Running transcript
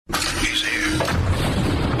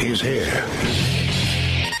is here.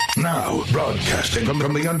 Now, broadcasting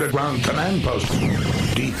from the underground command post,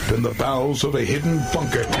 deep in the bowels of a hidden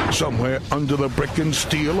bunker, somewhere under the brick and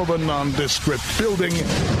steel of a nondescript building,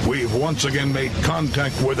 we've once again made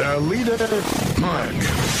contact with our leader, Mark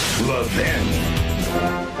Levin.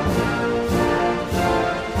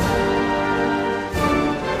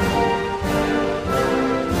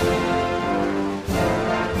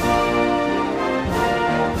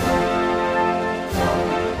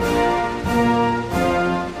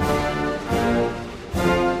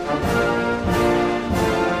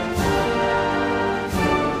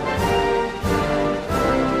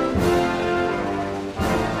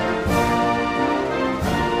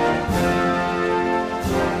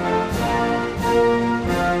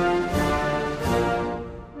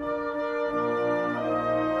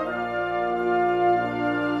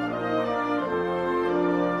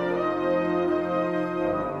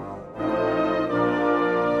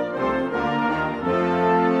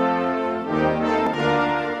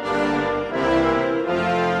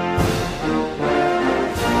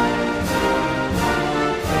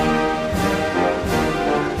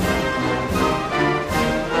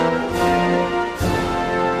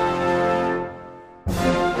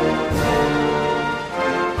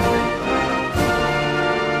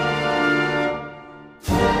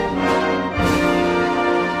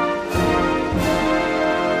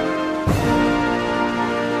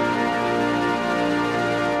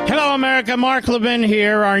 America, Mark Levin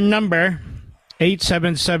here. Our number,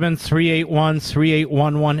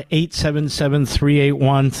 877-381-3811,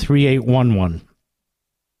 877-381-3811.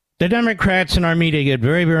 The Democrats in our media get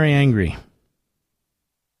very, very angry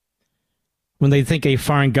when they think a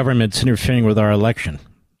foreign government's interfering with our election,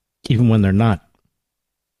 even when they're not.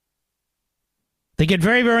 They get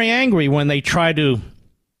very, very angry when they try to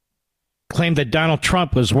claim that Donald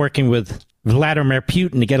Trump was working with Vladimir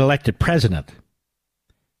Putin to get elected president,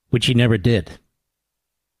 which he never did.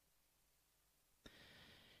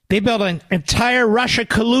 They built an entire Russia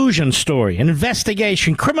collusion story, an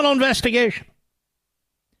investigation, criminal investigation.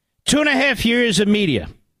 2.5 years of media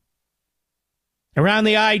around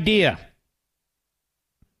the idea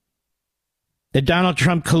that Donald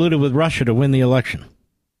Trump colluded with Russia to win the election.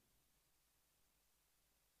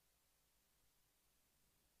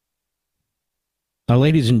 Now,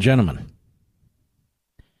 ladies and gentlemen,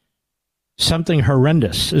 something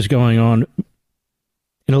horrendous is going on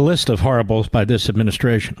in a list of horribles by this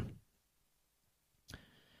administration.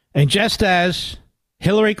 And just as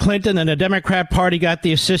Hillary Clinton and the Democrat Party got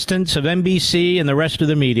the assistance of NBC and the rest of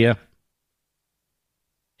the media,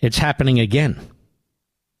 it's happening again.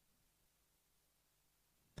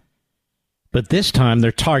 But this time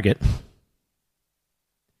their target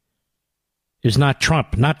is not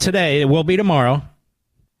Trump. Not today. It will be tomorrow.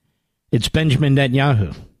 It's Benjamin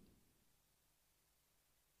Netanyahu.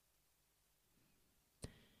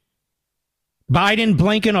 Biden,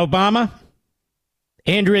 Blinken, Obama,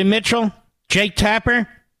 Andrea Mitchell, Jake Tapper,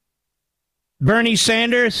 Bernie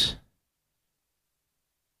Sanders,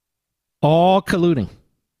 all colluding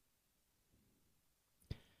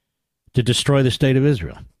to destroy the state of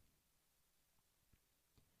Israel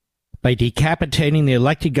by decapitating the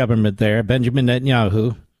elected government there, Benjamin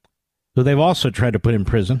Netanyahu, who they've also tried to put in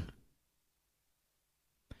prison,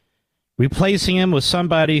 replacing him with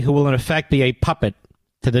somebody who will in effect be a puppet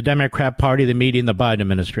to the Democrat Party, the media, and the Biden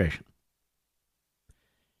administration.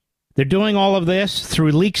 They're doing all of this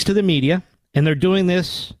through leaks to the media, and they're doing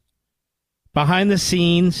this behind the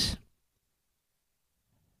scenes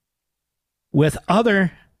with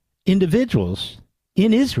other individuals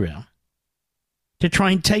in Israel to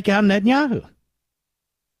try and take out Netanyahu.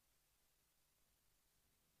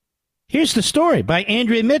 Here's the story by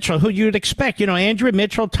Andrea Mitchell, who you'd expect. You know, Andrea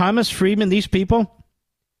Mitchell, Thomas Friedman, these people,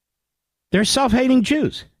 they're self-hating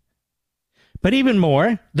Jews. But even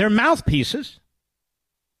more, they're mouthpieces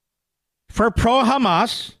for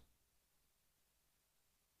pro-Hamas,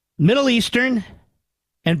 Middle Eastern,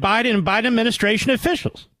 and Biden administration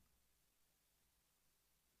officials.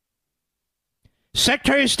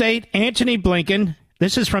 Secretary of State Antony Blinken,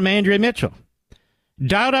 this is from Andrea Mitchell,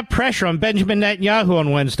 dialed up pressure on Benjamin Netanyahu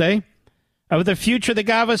on Wednesday over the future of the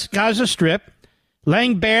Gaza Strip,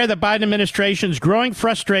 laying bare the Biden administration's growing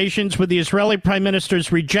frustrations with the Israeli Prime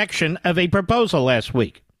Minister's rejection of a proposal last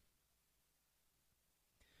week.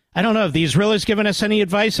 I don't know if the Israelis given us any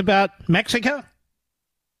advice about Mexico.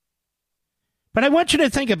 But I want you to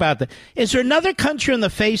think about that. Is there another country on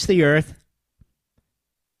the face of the earth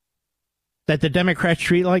that the Democrats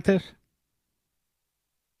treat like this?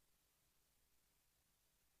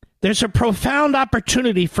 There's a profound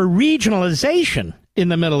opportunity for regionalization in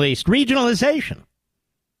the Middle East. Regionalization.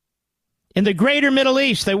 in the greater Middle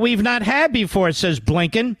East that we've not had before, says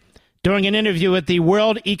Blinken during an interview at the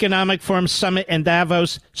World Economic Forum Summit in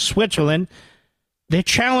Davos, Switzerland. The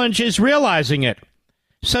challenge is realizing it.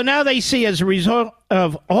 So now they see, as a result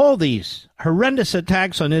of all these horrendous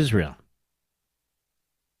attacks on Israel,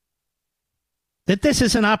 that this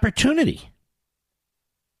is an opportunity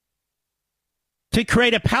to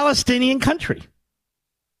create a Palestinian country,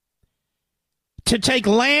 to take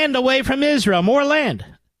land away from Israel, more land,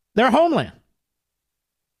 their homeland.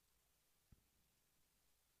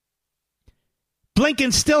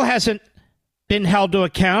 Blinken still hasn't been held to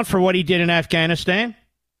account for what he did in Afghanistan.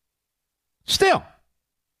 Still.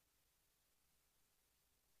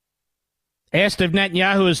 Asked if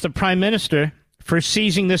Netanyahu is the prime minister for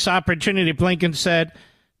seizing this opportunity, Blinken said,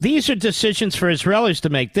 "These are decisions for Israelis to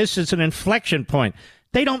make. This is an inflection point."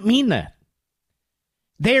 They don't mean that.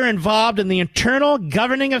 They are involved in the internal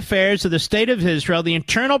governing affairs of the state of Israel, the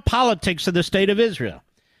internal politics of the state of Israel.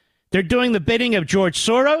 They're doing the bidding of George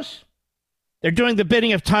Soros. They're doing the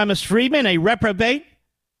bidding of Thomas Friedman, a reprobate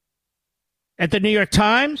at the New York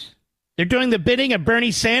Times. They're doing the bidding of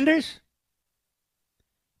Bernie Sanders.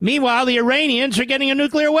 Meanwhile, the Iranians are getting a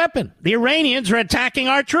nuclear weapon. The Iranians are attacking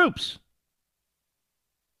our troops.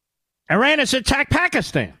 Iran has attacked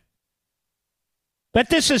Pakistan. But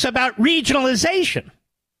this is about regionalization.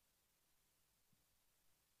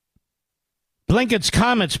 Blinken's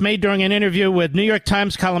comments made during an interview with New York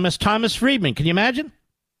Times columnist Thomas Friedman. Can you imagine?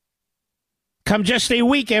 Come just a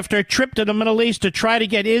week after a trip to the Middle East to try to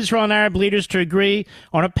get Israel and Arab leaders to agree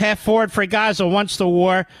on a path forward for Gaza once the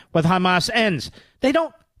war with Hamas ends. They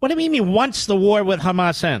don't. What do you mean once the war with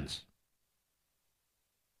Hamas ends?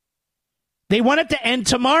 They want it to end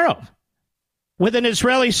tomorrow with an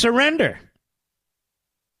Israeli surrender.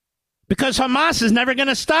 Because Hamas is never going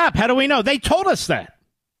to stop. How do we know? They told us that.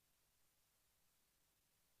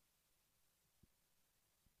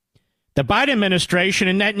 The Biden administration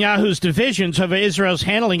and Netanyahu's divisions over Israel's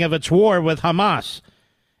handling of its war with Hamas,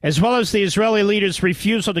 as well as the Israeli leaders'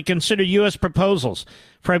 refusal to consider U.S. proposals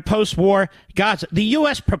for a post-war Gaza. The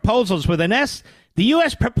U.S. proposals with an S, the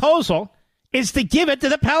U.S. proposal is to give it to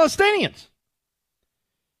the Palestinians,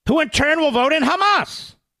 who in turn will vote in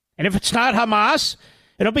Hamas. And if it's not Hamas,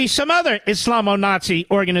 it'll be some other Islamo-Nazi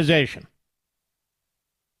organization.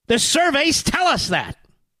 The surveys tell us that.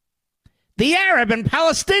 The Arab and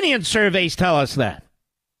Palestinian surveys tell us that.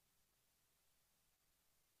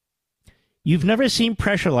 You've never seen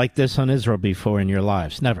pressure like this on Israel before in your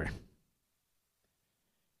lives. Never.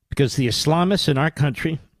 Because the Islamists in our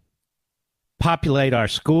country populate our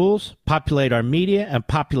schools, populate our media, and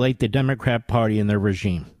populate the Democrat Party and their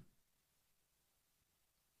regime.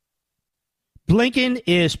 Blinken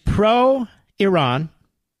is pro-Iran.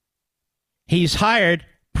 He's hired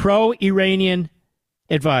pro-Iranian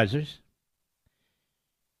advisors.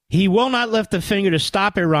 He will not lift a finger to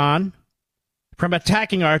stop Iran from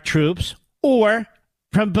attacking our troops or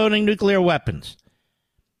from building nuclear weapons.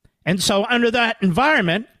 And so under that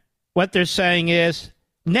environment, what they're saying is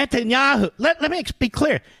Netanyahu, let me be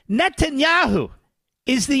clear, Netanyahu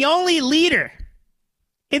is the only leader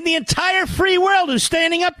in the entire free world who's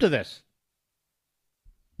standing up to this.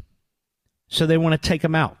 So they want to take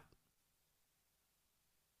him out.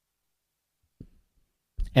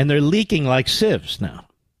 And they're leaking like sieves now.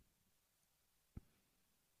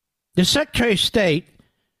 The Secretary of State,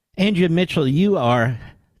 Andrea Mitchell, you are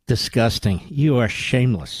disgusting. You are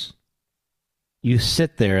shameless. You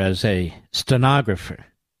sit there as a stenographer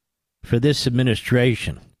for this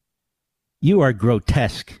administration. You are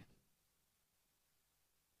grotesque.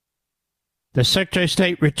 The Secretary of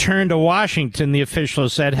State returned to Washington, the official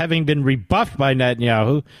said, having been rebuffed by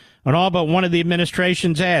Netanyahu on all but one of the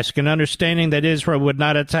administration's asks, and understanding that Israel would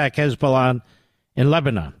not attack Hezbollah in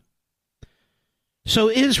Lebanon.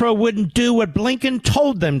 So Israel wouldn't do what Blinken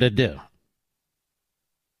told them to do,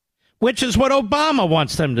 which is what Obama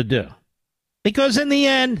wants them to do. Because in the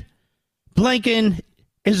end, Blinken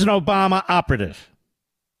is an Obama operative.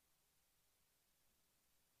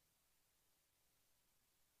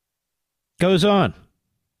 Goes on.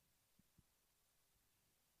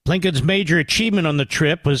 Blinken's major achievement on the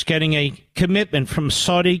trip was getting a commitment from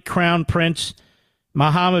Saudi Crown Prince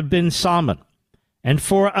Mohammed bin Salman and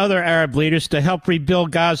 4 other Arab leaders to help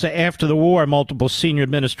rebuild Gaza after the war, multiple senior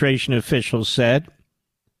administration officials said.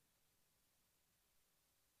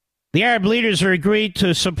 The Arab leaders have agreed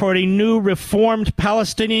to support a new reformed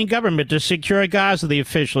Palestinian government to secure Gaza, the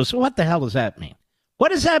officials. So what the hell does that mean?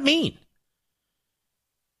 What does that mean?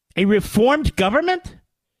 A reformed government?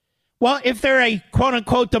 Well, if they're a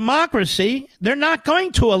quote-unquote democracy, they're not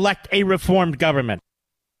going to elect a reformed government.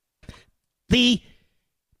 The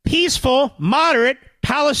peaceful, moderate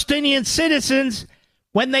Palestinian citizens,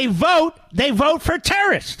 when they vote for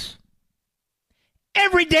terrorists.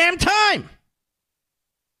 Every damn time.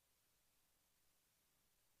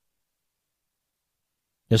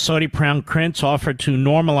 The Saudi Crown Prince offered to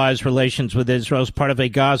normalize relations with Israel as part of a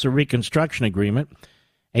Gaza reconstruction agreement,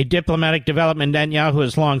 a diplomatic development Netanyahu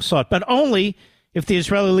has long sought, but only if the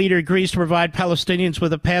Israeli leader agrees to provide Palestinians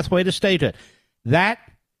with a pathway to statehood. That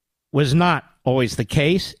was not always the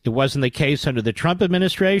case. It wasn't the case under the Trump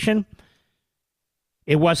administration.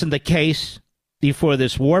 It wasn't the case before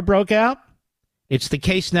this war broke out. It's the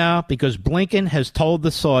case now because Blinken has told the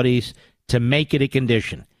Saudis to make it a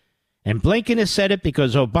condition. And Blinken has said it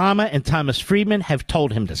because Obama and Thomas Friedman have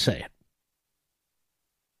told him to say it.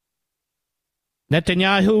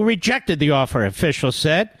 Netanyahu rejected the offer, officials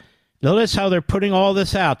said. Notice how they're putting all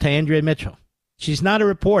this out to Andrea Mitchell. She's not a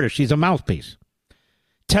reporter. She's a mouthpiece.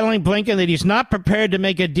 Telling Blinken that he's not prepared to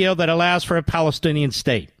make a deal that allows for a Palestinian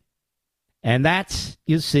state. And that's,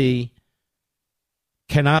 you see,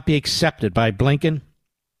 cannot be accepted by Blinken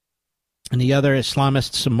and the other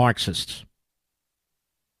Islamists and Marxists.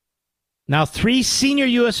 Now, 3 senior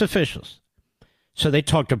U.S. officials. So they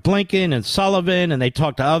talked to Blinken and Sullivan, and they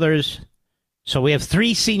talked to others. So we have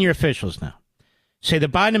 3 senior officials now. Say the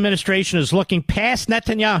Biden administration is looking past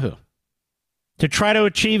Netanyahu to try to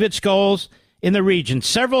achieve its goals in the region.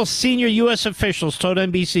 Several senior U.S. officials told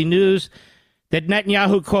NBC News that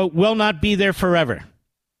Netanyahu, quote, will not be there forever.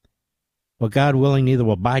 Well, God willing, neither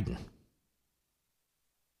will Biden.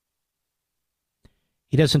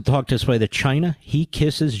 He doesn't talk this way to China. He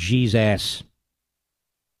kisses Xi's ass.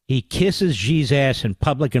 He kisses Xi's ass in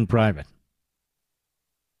public and private.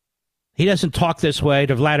 He doesn't talk this way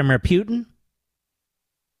to Vladimir Putin.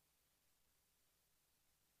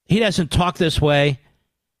 He doesn't talk this way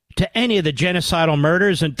to any of the genocidal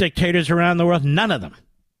murderers and dictators around the world. None of them.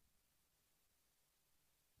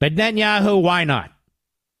 But Netanyahu, why not?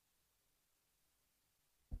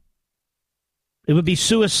 It would be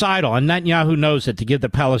suicidal, and Netanyahu knows it, to give the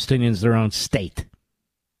Palestinians their own state.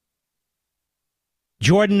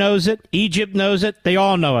 Jordan knows it. Egypt knows it. They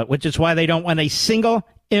all know it, which is why they don't want a single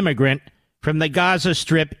immigrant from the Gaza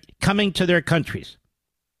Strip coming to their countries.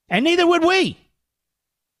 And neither would we.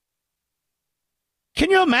 Can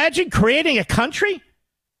you imagine creating a country?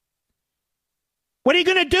 What are you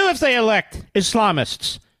going to do if they elect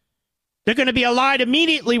Islamists? They're going to be allied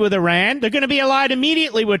immediately with Iran. They're going to be allied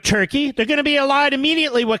immediately with Turkey. They're going to be allied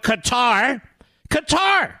immediately with Qatar.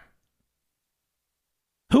 Qatar!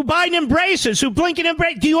 Who Biden embraces, who Blinken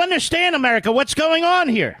embraces. Do you understand, America, what's going on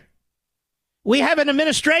here? We have an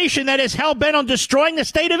administration that is hell-bent on destroying the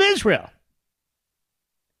state of Israel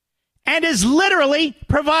and is literally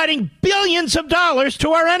providing billions of dollars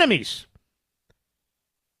to our enemies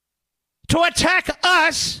to attack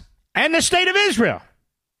us and the state of Israel.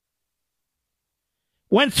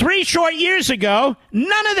 When 3 short years ago,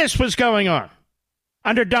 none of this was going on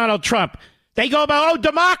under Donald Trump. They go about,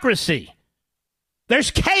 democracy.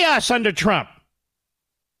 There's chaos under Trump.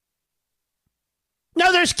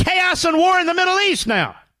 No, there's chaos and war in the Middle East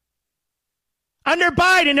now. Under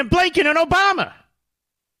Biden and Blinken and Obama.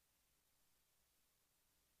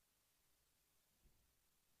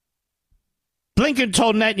 Blinken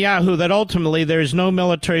told Netanyahu that ultimately there is no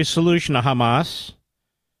military solution to Hamas,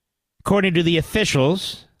 according to the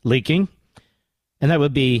officials leaking, and that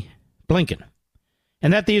would be Blinken,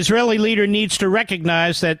 and that the Israeli leader needs to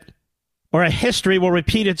recognize that, or a history will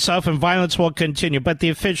repeat itself and violence will continue. But the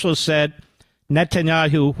officials said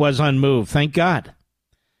Netanyahu was unmoved. Thank God.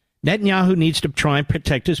 Netanyahu needs to try and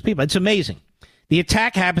protect his people. It's amazing. The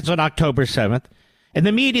attack happens on October 7th. In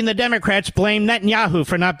the meeting, the Democrats blame Netanyahu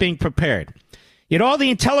for not being prepared. Yet all the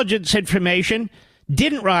intelligence information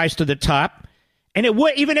didn't rise to the top. And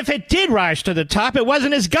even if it did rise to the top, it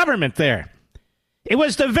wasn't his government there. It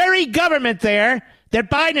was the very government there that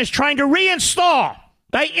Biden is trying to reinstall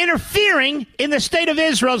by interfering in the state of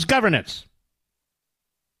Israel's governance.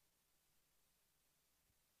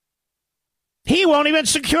 He won't even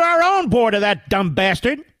secure our own border, that dumb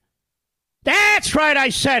bastard. That's right, I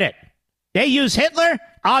said it. They use Hitler,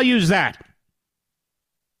 I'll use that.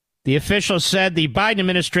 The official said the Biden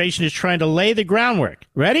administration is trying to lay the groundwork.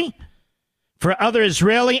 Ready? For other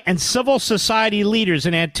Israeli and civil society leaders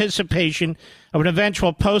in anticipation of an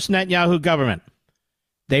eventual post-Netanyahu government.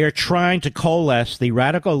 They are trying to coalesce the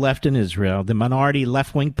radical left in Israel, the minority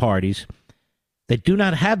left-wing parties that do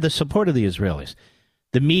not have the support of the Israelis.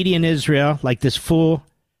 The media in Israel, like this fool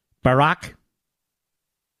Barak,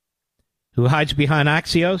 who hides behind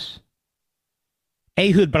Axios,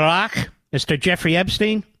 Ehud Barak, Mr. Jeffrey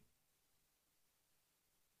Epstein.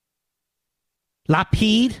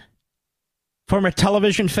 Lapid, former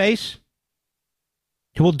television face,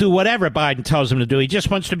 who will do whatever Biden tells him to do. He just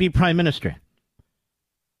wants to be prime minister.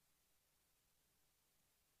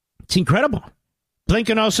 It's incredible.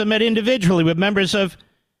 Blinken also met individually with members of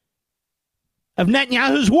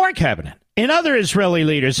Netanyahu's war cabinet and other Israeli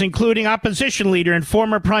leaders, including opposition leader and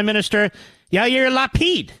former Prime Minister Yair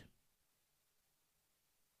Lapid.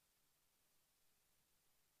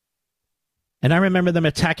 And I remember them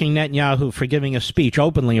attacking Netanyahu for giving a speech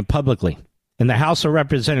openly and publicly in the House of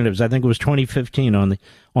Representatives. I think it was 2015 on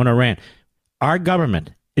Iran. Our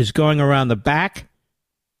government is going around the back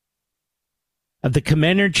of the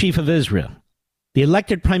commander-in-chief of Israel, the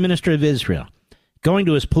elected prime minister of Israel, going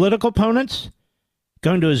to his political opponents,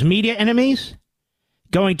 going to his media enemies,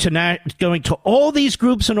 going to all these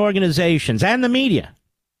groups and organizations and the media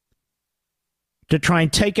to try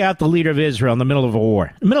and take out the leader of Israel in the middle of a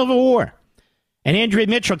war. And Andrea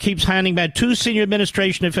Mitchell keeps handing back two senior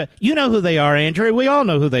administration. You know who they are, Andrea. We all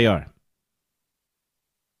know who they are.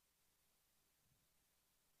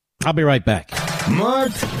 I'll be right back.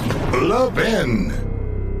 Mark Levin.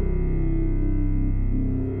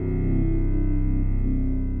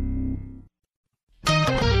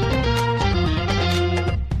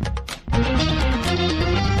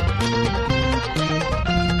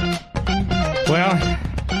 Well,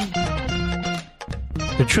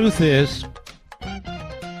 the truth is,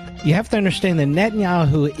 you have to understand that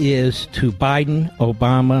Netanyahu is to Biden,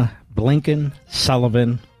 Obama, Blinken,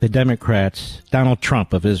 Sullivan, the Democrats, Donald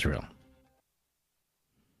Trump of Israel.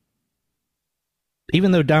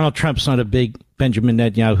 Even though Donald Trump's not a big Benjamin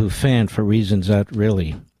Netanyahu fan for reasons that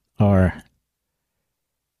really are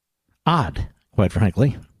odd, quite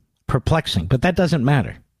frankly, perplexing, but that doesn't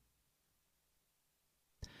matter.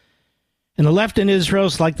 And the left in Israel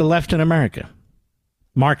is like the left in America,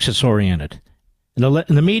 Marxist-oriented. And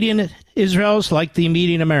the media in Israel is like the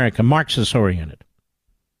media in America, Marxist-oriented.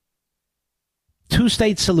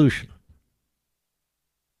 Two-state solution.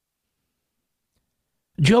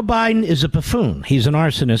 Joe Biden is a buffoon. He's an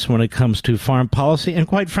arsonist when it comes to foreign policy and,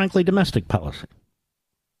 quite frankly, domestic policy.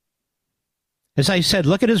 As I said,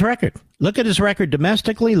 look at his record. Look at his record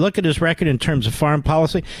domestically. Look at his record in terms of foreign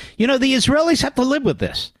policy. You know, the Israelis have to live with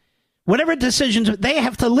this. Whatever decisions, they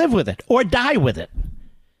have to live with it or die with it.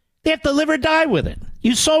 They have to live or die with it.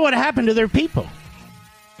 You saw what happened to their people.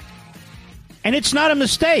 And it's not a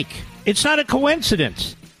mistake. It's not a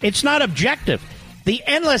coincidence. It's not objective. The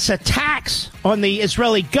endless attacks on the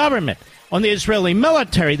Israeli government, on the Israeli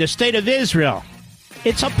military, the state of Israel,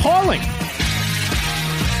 it's appalling.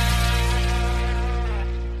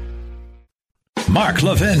 Mark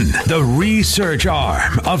Levin, the research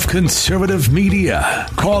arm of conservative media.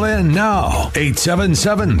 Call in now,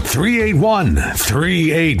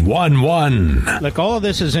 877-381-3811. Look, all of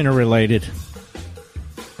this is interrelated.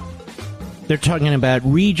 They're talking about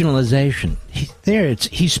regionalization.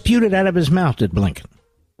 He spewed it out of his mouth, did Blinken.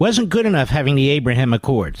 Wasn't good enough having the Abraham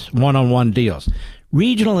Accords, one-on-one deals.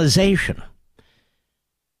 Regionalization.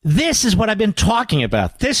 This is what I've been talking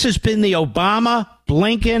about. This has been the Obama,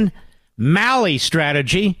 Blinken, Malley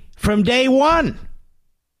strategy from day one.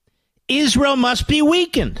 Israel must be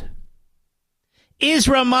weakened.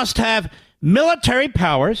 Israel must have military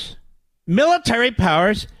powers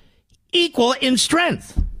equal in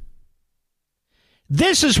strength.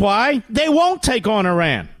 This is why they won't take on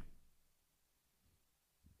Iran.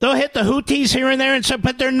 They'll hit the Houthis here and there,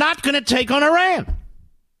 but they're not going to take on Iran.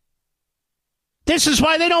 This is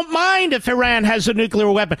why they don't mind if Iran has a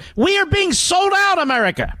nuclear weapon. We are being sold out,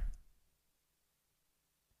 America.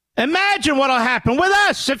 Imagine what will happen with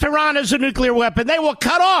us if Iran has a nuclear weapon. They will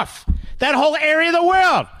cut off that whole area of the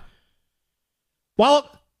world.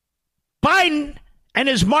 While Biden and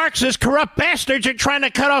his Marxist corrupt bastards are trying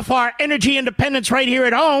to cut off our energy independence right here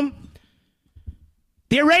at home,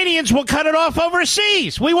 the Iranians will cut it off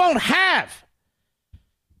overseas. We won't have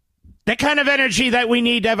the kind of energy that we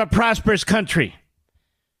need to have a prosperous country.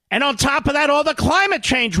 And on top of that, all the climate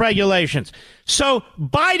change regulations. So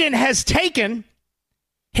Biden has taken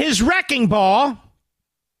his wrecking ball,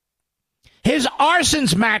 his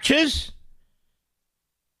arsons matches,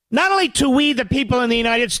 not only to we, the people in the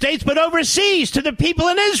United States, but overseas to the people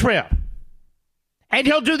in Israel. And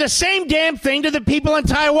he'll do the same damn thing to the people in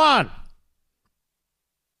Taiwan.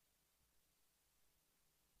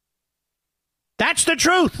 That's the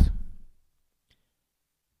truth.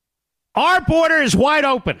 Our border is wide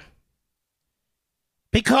open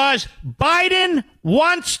because Biden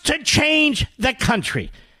wants to change the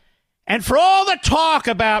country. And for all the talk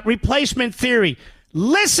about replacement theory,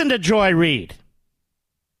 listen to Joy Reid.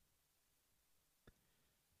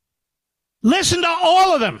 Listen to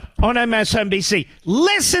all of them on MSNBC.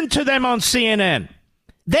 Listen to them on CNN.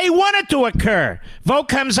 They want it to occur. Vote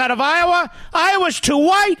comes out of Iowa. Iowa's too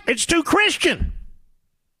white. It's too Christian.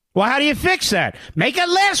 Well, how do you fix that? Make it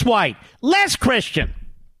less white, less Christian.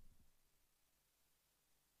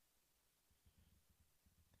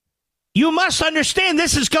 You must understand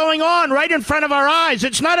this is going on right in front of our eyes.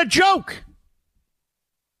 It's not a joke.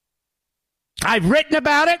 I've written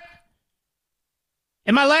about it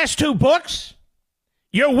in my last 2 books.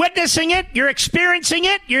 You're witnessing it. You're experiencing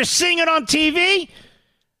it. You're seeing it on TV.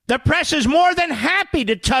 The press is more than happy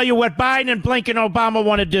to tell you what Biden and Blinken and Obama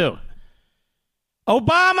want to do.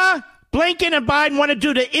 Obama, Blinken, and Biden want to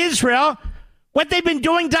do to Israel what they've been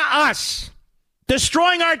doing to us,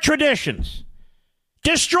 destroying our traditions,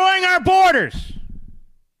 destroying our borders,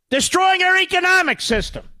 destroying our economic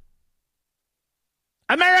system.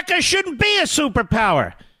 America shouldn't be a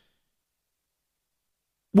superpower.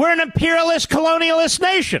 We're an imperialist, colonialist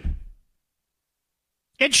nation.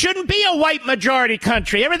 It shouldn't be a white majority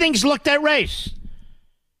country. Everything's looked at race.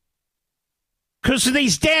 Because of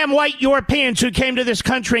these damn white Europeans who came to this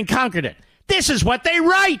country and conquered it. This is what they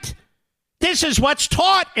write. This is what's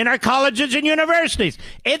taught in our colleges and universities.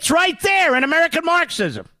 It's right there in American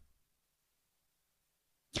Marxism.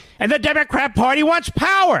 And the Democrat Party wants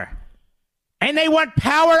power. And they want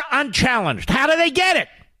power unchallenged. How do they get it?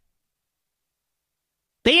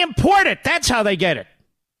 They import it. That's how they get it.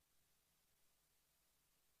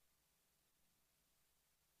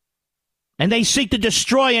 And they seek to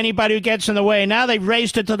destroy anybody who gets in the way. Now they've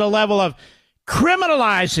raised it to the level of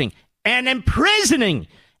criminalizing and imprisoning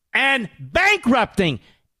and bankrupting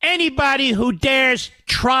anybody who dares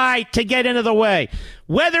try to get into the way.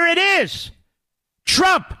 Whether it is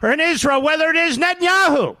Trump or in Israel, whether it is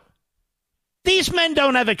Netanyahu. These men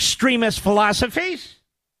don't have extremist philosophies.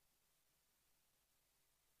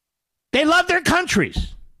 They love their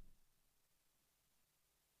countries.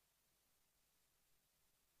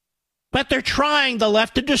 But they're trying, the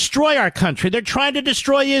left, to destroy our country. They're trying to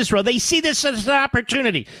destroy Israel. They see this as an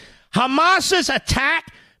opportunity. Hamas's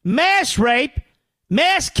attack, mass rape,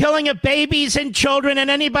 mass killing of babies and children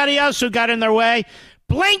and anybody else who got in their way,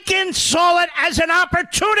 Blinken saw it as an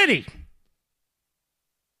opportunity.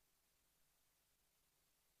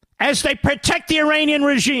 As they protect the Iranian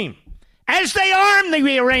regime, as they arm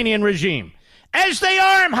the Iranian regime, as they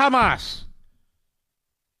arm Hamas.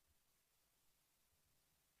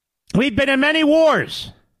 We've been in many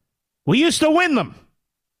wars. We used to win them.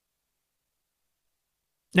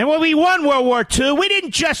 And when we won World War II, we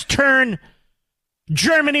didn't just turn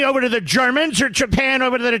Germany over to the Germans or Japan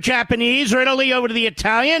over to the Japanese or Italy over to the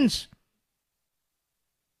Italians.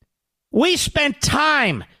 We spent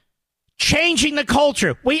time changing the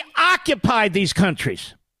culture. We occupied these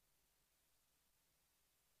countries.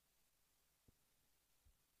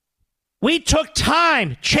 We took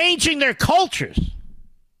time changing their cultures.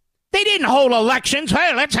 They didn't hold elections.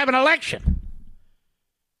 Hey, let's have an election.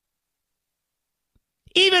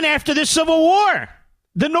 Even after the Civil War,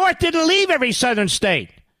 the North didn't leave every southern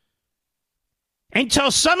state. Until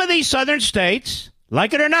some of these southern states,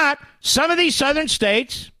 like it or not, some of these southern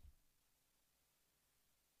states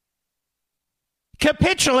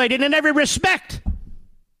capitulated in every respect.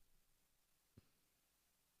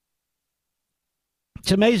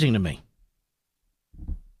 It's amazing to me.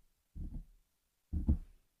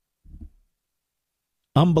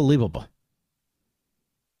 Unbelievable.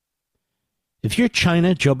 If you're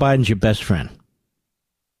China, Joe Biden's your best friend.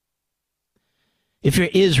 If you're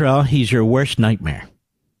Israel, he's your worst nightmare.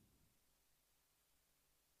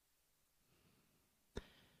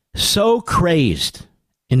 So crazed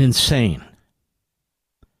and insane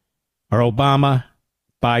are Obama,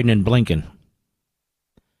 Biden, and Blinken.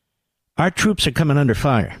 Our troops are coming under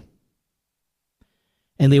fire.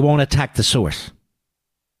 And they won't attack the source.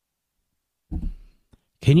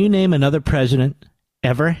 Can you name another president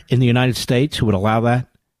ever in the United States who would allow that?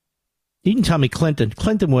 You can tell me Clinton.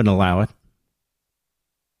 Clinton wouldn't allow it.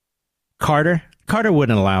 Carter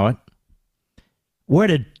wouldn't allow it. We're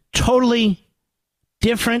at a totally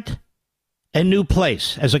different and new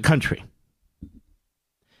place as a country.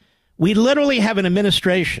 We literally have an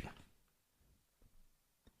administration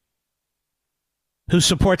who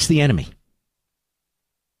supports the enemy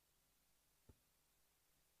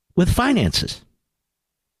with finances,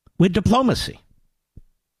 with diplomacy.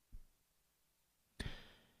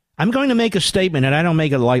 I'm going to make a statement, and I don't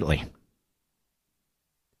make it lightly.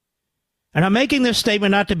 And I'm making this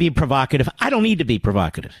statement not to be provocative. I don't need to be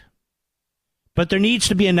provocative. But there needs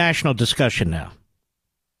to be a national discussion now.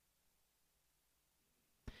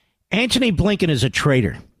 Antony Blinken is a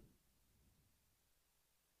traitor.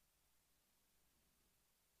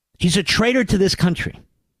 He's a traitor to this country.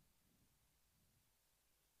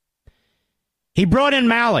 He brought in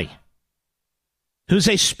Malley, who's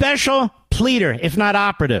a special pleader, if not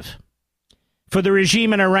operative, for the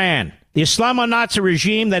regime in Iran, the Islamo-Nazi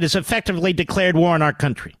regime that has effectively declared war on our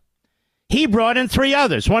country. He brought in 3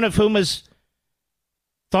 others, one of whom is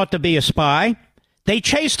thought to be a spy. They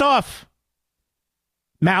chased off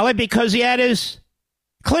Malley because he had his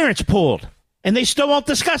clearance pulled, and they still won't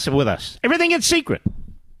discuss it with us. Everything in secret.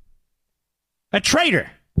 A traitor.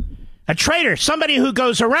 A traitor, somebody who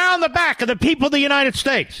goes around the back of the people of the United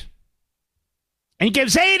States and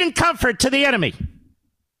gives aid and comfort to the enemy.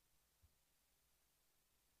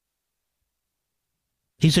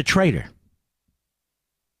 He's a traitor.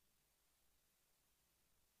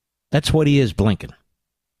 That's what he is, Blinken.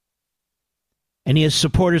 And he has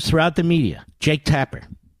supporters throughout the media. Jake Tapper,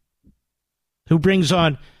 who brings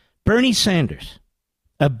on Bernie Sanders,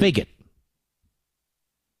 a bigot,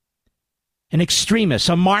 an extremist,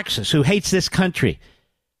 a Marxist who hates this country.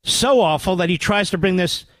 So awful that he tries to bring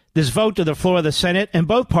this vote to the floor of the Senate, and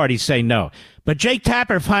both parties say no. But Jake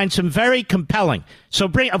Tapper finds him very compelling. So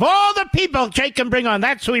of all the people Jake can bring on,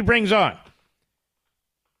 that's who he brings on.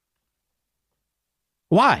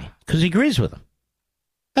 Why? Because he agrees with them.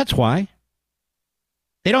 That's why.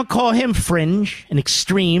 They don't call him fringe and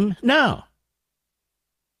extreme. No.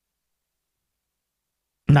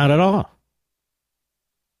 Not at all.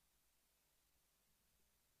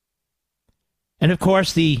 And of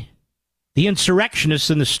course, the insurrectionists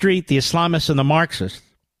in the street, the Islamists and the Marxists,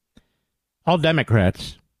 all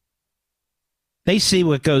Democrats, they see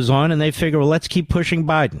what goes on and they figure, well, let's keep pushing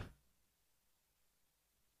Biden.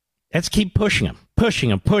 Let's keep pushing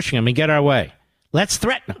him and get our way. Let's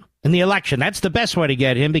threaten him in the election. That's the best way to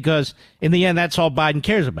get him because in the end, that's all Biden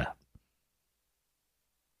cares about.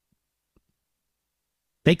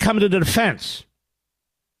 They come to the defense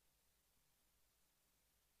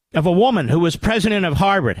of a woman who was president of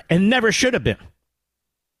Harvard and never should have been.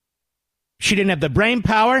 She didn't have the brain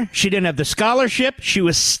power. She didn't have the scholarship. She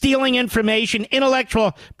was stealing information,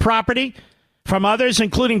 intellectual property from others,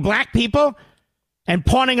 including black people, and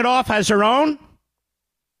pawning it off as her own.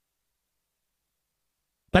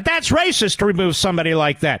 But that's racist to remove somebody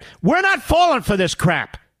like that. We're not falling for this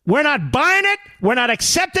crap. We're not buying it. We're not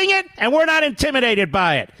accepting it. And we're not intimidated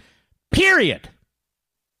by it. Period.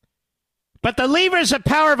 But the levers of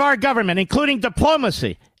power of our government, including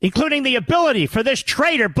diplomacy, including the ability for this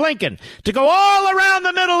traitor, Blinken, to go all around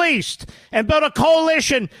the Middle East and build a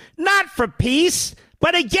coalition, not for peace,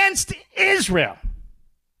 but against Israel.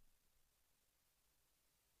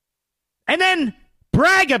 And then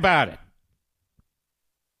brag about it.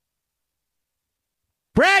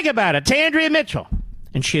 Brag about it to Andrea Mitchell.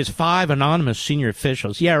 And she has 5 anonymous senior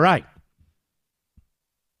officials. Yeah, right.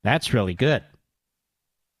 That's really good.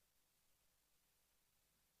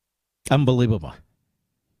 Unbelievable.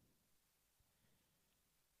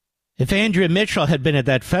 If Andrea Mitchell had been at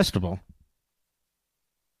that festival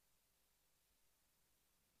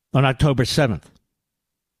on October 7th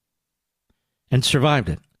and survived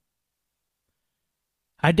it,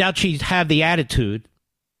 I doubt she'd have the attitude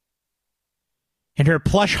in her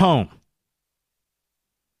plush home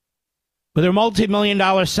with her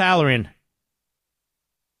multi-million-dollar salary and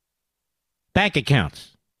bank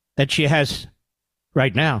accounts that she has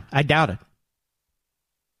right now. I doubt it.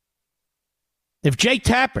 If Jake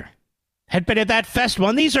Tapper had been at that festival,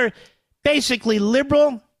 and these are basically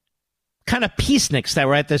liberal kind of peaceniks that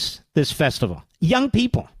were at this festival, young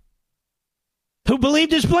people who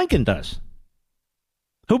believed as Blinken does,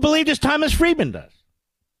 who believed as Thomas Friedman does,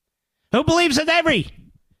 who believes that every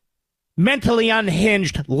mentally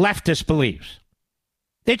unhinged leftist believes.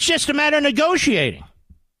 It's just a matter of negotiating.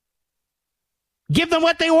 Give them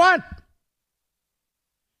what they want.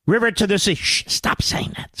 River to the sea. Shh, stop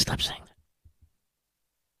saying that. Stop saying that.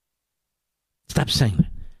 Stop saying that.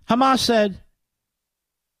 Hamas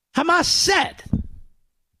said,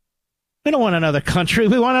 we don't want another country.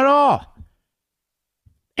 We want it all.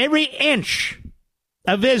 Every inch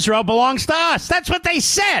of Israel belongs to us. That's what they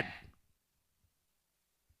said.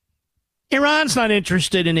 Iran's not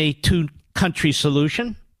interested in a two-country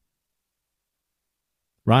solution.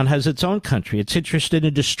 Iran has its own country. It's interested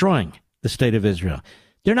in destroying the state of Israel.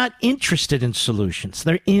 They're not interested in solutions.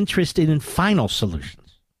 They're interested in final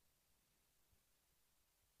solutions.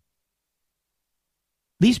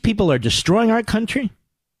 These people are destroying our country.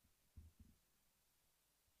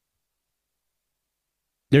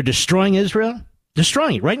 They're destroying Israel.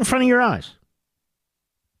 Destroying it right in front of your eyes.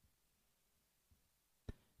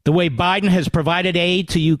 The way Biden has provided aid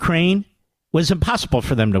to Ukraine was impossible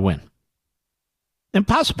for them to win.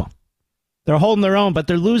 Impossible. They're holding their own, but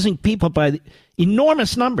they're losing people by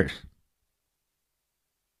enormous numbers.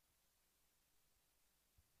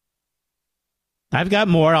 I've got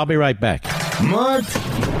more. I'll be right back. Mark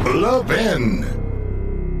Levin.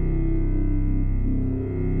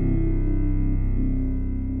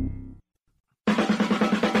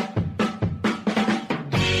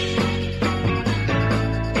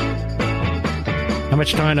 How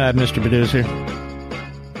much time do I have, Mr. Producer?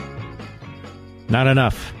 Not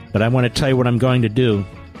enough, but I want to tell you what I'm going to do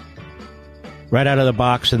right out of the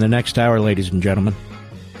box in the next hour, ladies and gentlemen.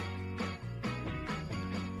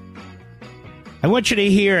 I want you to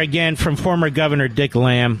hear again from former Governor Dick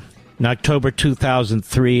Lamb in October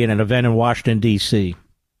 2003 at an event in Washington, D.C.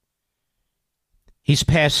 He's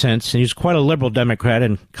passed since, and he's quite a liberal Democrat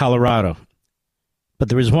in Colorado. But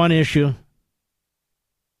there was one issue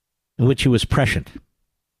in which he was prescient.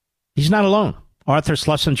 He's not alone. Arthur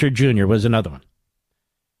Schlesinger Jr. was another one.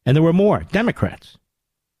 And there were more Democrats,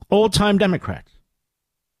 old-time Democrats.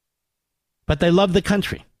 But they love the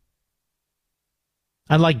country.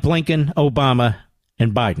 Unlike Blinken, Obama,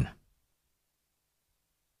 and Biden,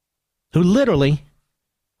 who literally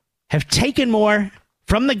have taken more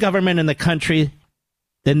from the government and the country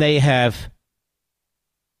than they have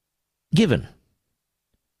given.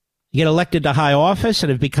 You get elected to high office and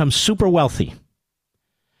have become super wealthy.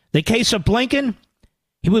 The case of Blinken,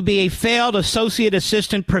 he would be a failed associate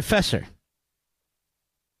assistant professor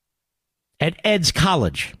at Ed's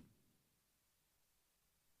College,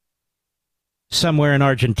 somewhere in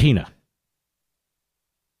Argentina.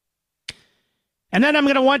 And then I'm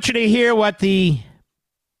going to want you to hear what the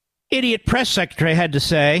idiot press secretary had to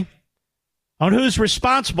say on who's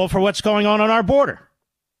responsible for what's going on our border.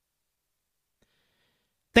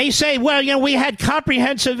 They say, well, we had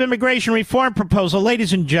comprehensive immigration reform proposal.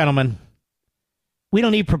 Ladies and gentlemen, we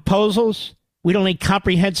don't need proposals. We don't need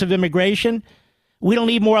comprehensive immigration. We don't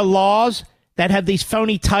need more laws that have these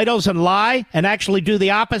phony titles and lie and actually do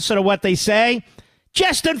the opposite of what they say.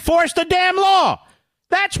 Just enforce the damn law.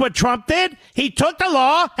 That's what Trump did. He took the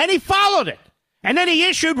law and he followed it. And then he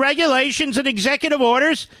issued regulations and executive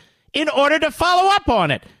orders in order to follow up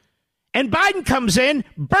on it. And Biden comes in,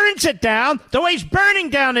 burns it down the way he's burning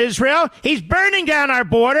down Israel. He's burning down our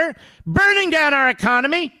border, burning down our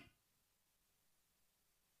economy.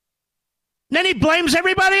 Then he blames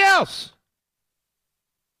everybody else.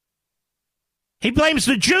 He blames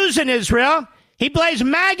the Jews in Israel. He blames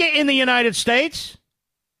MAGA in the United States.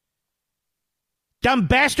 Dumb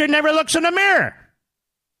bastard never looks in the mirror.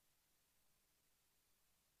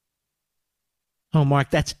 Oh, Mark,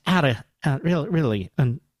 that's really,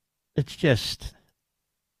 it's just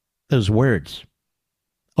those words.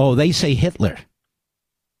 Oh, they say Hitler.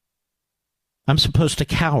 I'm supposed to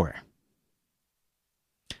cower.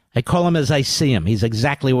 I call him as I see him. He's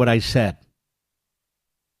exactly what I said.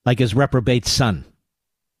 Like his reprobate son.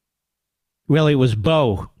 Really, it was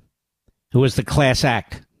Bo who was the class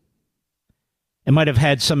act. And might have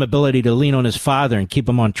had some ability to lean on his father and keep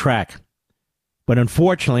him on track. But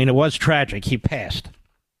unfortunately, and it was tragic, he passed.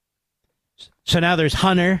 So now there's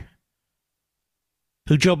Hunter,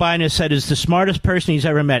 who Joe Biden has said is the smartest person he's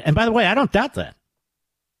ever met. And by the way, I don't doubt that.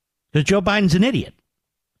 Because Joe Biden's an idiot.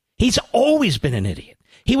 He's always been an idiot.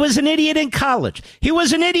 He was an idiot in college. He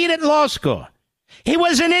was an idiot in law school. He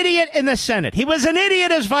was an idiot in the Senate. He was an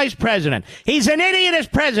idiot as vice president. He's an idiot as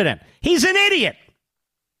president. He's an idiot.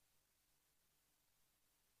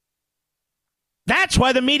 That's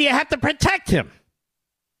why the media have to protect him.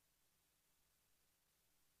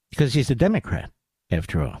 Because he's a Democrat,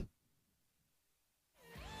 after all.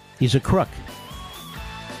 He's a crook,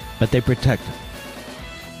 but they protect him.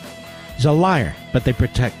 He's a liar, but they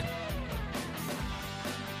protect him.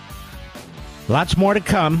 Lots more to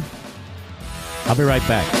come. I'll be right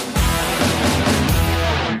back.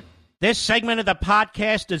 This segment of the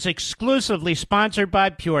podcast is exclusively sponsored by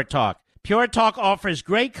Pure Talk. Pure Talk offers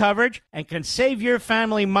great coverage and can save your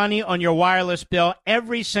family money on your wireless bill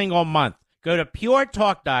every single month. Go to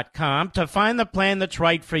puretalk.com to find the plan that's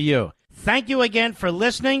right for you. Thank you again for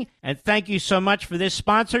listening, and thank you so much for this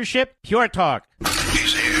sponsorship, Pure Talk.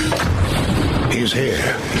 He's here. He's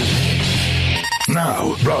here.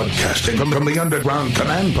 Now, broadcasting from the underground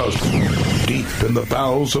command post, deep in the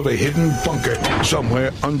bowels of a hidden bunker,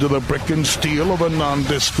 somewhere under the brick and steel of a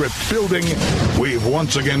nondescript building, we've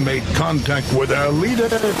once again made contact with our leader,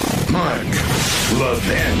 Mark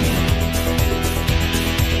Levin.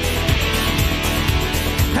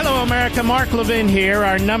 Hello, America. Mark Levin here.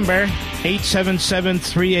 Our number,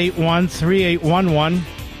 877-381-3811.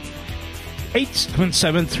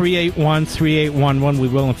 877-381-3811. We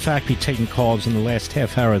will, in fact, be taking calls in the last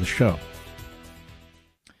half hour of the show.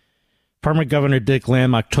 Former Governor Dick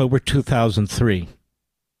Lamb, October 2003.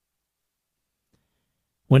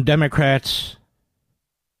 When Democrats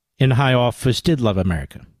in high office did love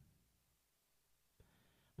America.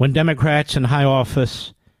 When Democrats in high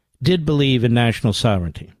office did believe in national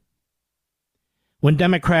sovereignty. When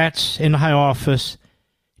Democrats in high office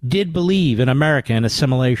did believe in America and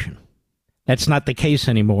assimilation. That's not the case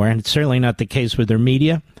anymore, and it's certainly not the case with their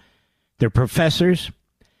media, their professors,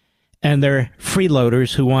 and their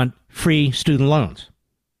freeloaders who want free student loans.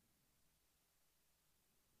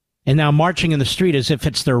 And now marching in the street as if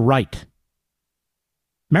it's their right.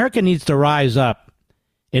 America needs to rise up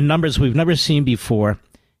in numbers we've never seen before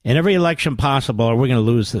in every election possible, or we're going to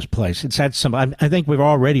lose this place. It's that simple. I think we're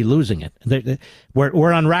already losing it.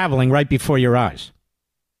 We're unraveling right before your eyes.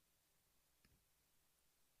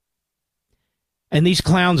 And these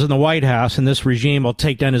clowns in the White House and this regime will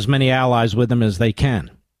take down as many allies with them as they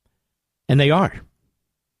can. And they are.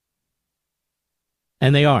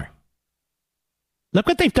 And they are. Look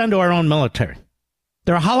what they've done to our own military.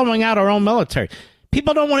 They're hollowing out our own military.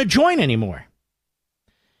 People don't want to join anymore.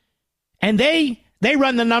 And they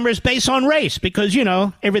run the numbers based on race because, you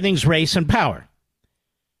know, everything's race and power.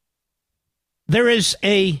 There is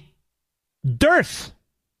a dearth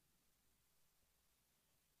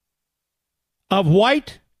of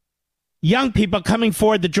white young people coming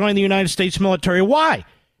forward to join the United States military. Why?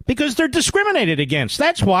 Because they're discriminated against.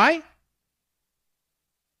 That's why.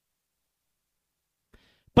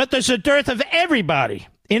 But there's a dearth of everybody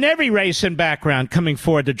in every race and background coming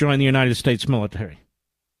forward to join the United States military.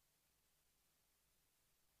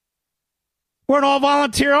 We're an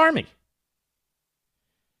all-volunteer army.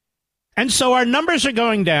 And so our numbers are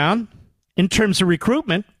going down in terms of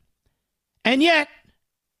recruitment, and yet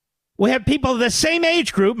we have people of the same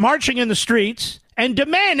age group marching in the streets and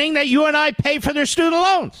demanding that you and I pay for their student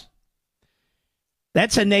loans.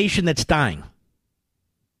 That's a nation that's dying.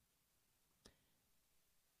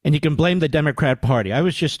 And you can blame the Democrat Party. I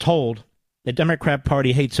was just told the Democrat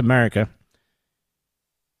Party hates America.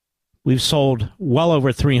 We've sold well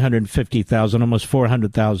over 350,000, almost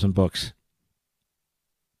 400,000 books.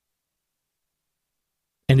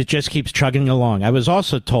 And it just keeps chugging along. I was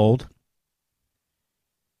also told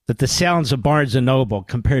that the sales of Barnes & Noble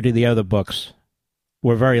compared to the other books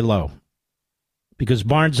were very low because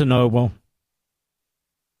Barnes & Noble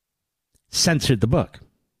censored the book.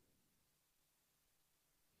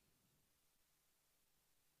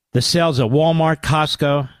 The sales at Walmart,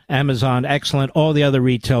 Costco, Amazon, excellent, all the other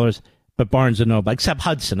retailers, but Barnes & Noble, except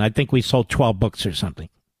Hudson. I think we sold 12 books or something.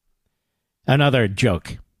 Another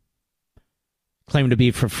joke. Claimed to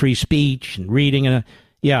be for free speech and reading. And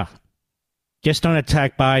yeah, just don't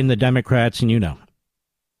attack Biden, the Democrats, and you know.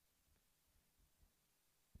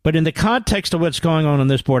 But in the context of what's going on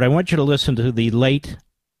this board, I want you to listen to the late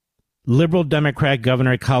liberal Democrat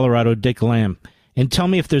governor of Colorado, Dick Lamb, and tell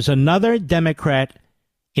me if there's another Democrat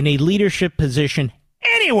in a leadership position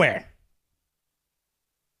anywhere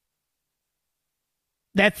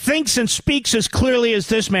that thinks and speaks as clearly as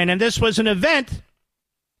this man. And this was an event,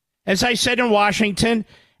 as I said, in Washington,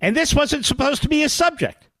 and this wasn't supposed to be a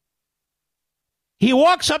subject. He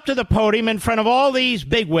walks up to the podium in front of all these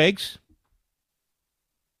bigwigs,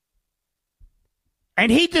 and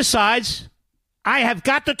he decides, I have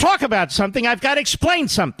got to talk about something. I've got to explain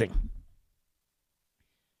something.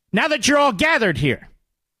 Now that you're all gathered here.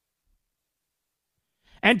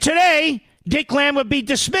 And today, Dick Lamb would be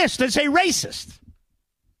dismissed as a racist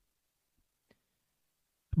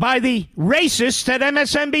by the racists at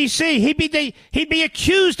MSNBC. He'd be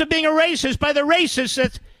accused of being a racist by the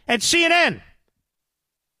racists at CNN.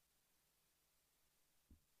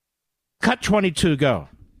 Cut 22, go.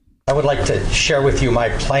 I would like to share with you my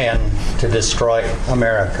plan to destroy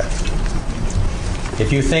America.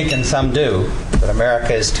 If you think, and some do, that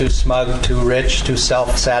America is too smug, too rich, too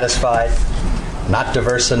self-satisfied, not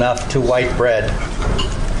diverse enough, too white bread,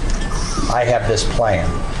 I have this plan.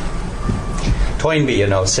 Toynbee,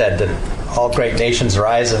 said that all great nations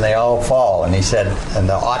rise and they all fall. And he said, and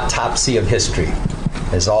the autopsy of history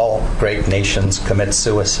is all great nations commit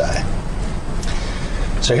suicide.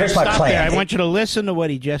 So here's my plan. There. I want you to listen to what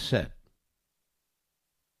he just said.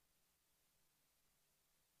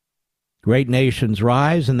 Great nations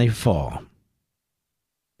rise and they fall.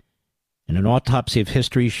 And an autopsy of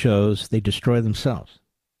history shows they destroy themselves.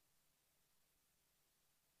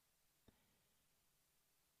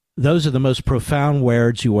 Those are the most profound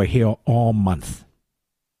words you will hear all month.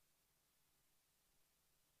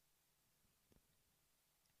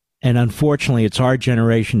 And unfortunately, it's our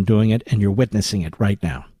generation doing it, and you're witnessing it right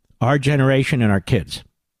now. Our generation and our kids.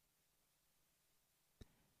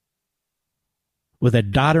 with a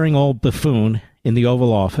doddering old buffoon in the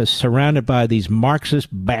Oval Office, surrounded by these Marxist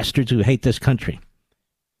bastards who hate this country.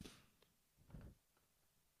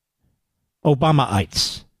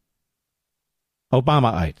 Obamaites.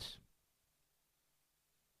 Obamaites.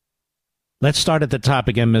 Let's start at the top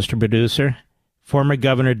again, Mr. Producer. Former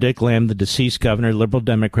Governor Dick Lamb, the deceased governor, liberal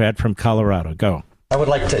Democrat from Colorado. Go. I would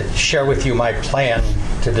like to share with you my plan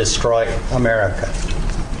to destroy America.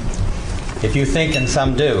 If you think, and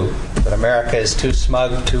some do, that America is too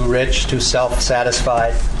smug, too rich, too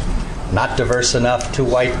self-satisfied, not diverse enough, too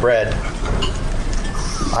white bread,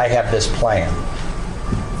 I have this plan.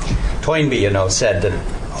 Toynbee, said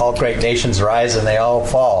that all great nations rise and they all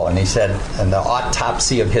fall. And he said, and the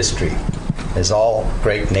autopsy of history is all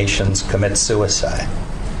great nations commit suicide.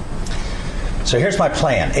 So here's my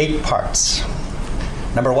plan, 8 parts.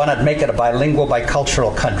 Number 1, I'd make it a bilingual,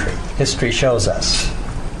 bicultural country. History shows us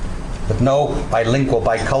that no bilingual,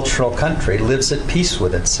 bicultural country lives at peace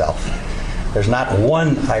with itself. There's not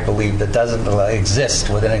one, I believe, that doesn't exist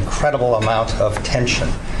with an incredible amount of tension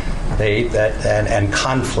and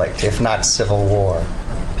conflict, if not civil war.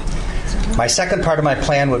 My second part of my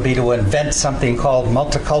plan would be to invent something called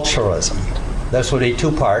multiculturalism. This would be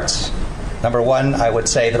 2 parts. Number 1, I would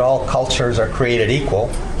say that all cultures are created equal.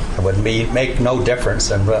 It would make no difference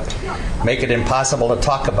and make it impossible to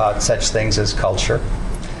talk about such things as culture.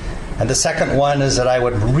 And the second one is that I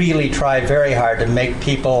would really try very hard to make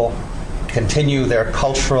people continue their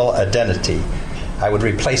cultural identity. I would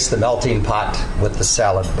replace the melting pot with the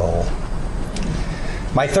salad bowl.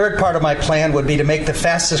 My third part of my plan would be to make the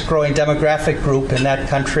fastest growing demographic group in that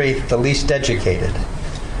country the least educated.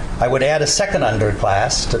 I would add a second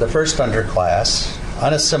underclass to the first underclass,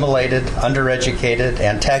 unassimilated, undereducated,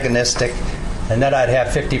 antagonistic, and then I'd have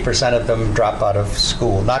 50% of them drop out of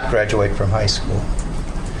school, not graduate from high school.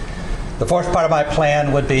 The fourth part of my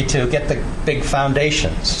plan would be to get the big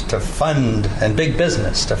foundations to fund, and big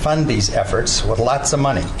business to fund these efforts with lots of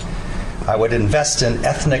money. I would invest in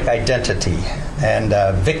ethnic identity and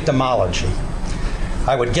victimology.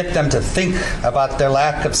 I would get them to think about their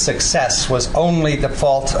lack of success was only the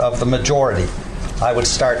fault of the majority. I would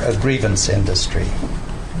start a grievance industry.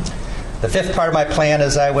 The fifth part of my plan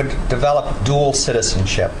is I would develop dual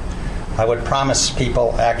citizenship. I would promise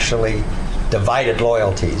people actually divided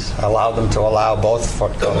loyalties, allow them to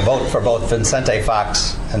vote for both Vicente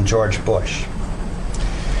Fox and George Bush.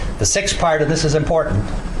 The sixth part, and this is important,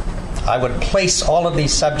 I would place all of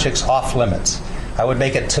these subjects off limits. I would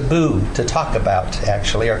make it taboo to talk about,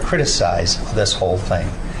 actually, or criticize this whole thing.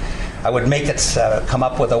 I would make it come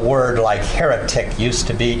up with a word like heretic used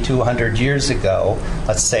to be 200 years ago.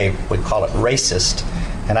 Let's say we'd call it racist.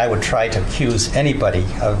 And I would try to accuse anybody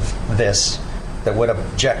of this that would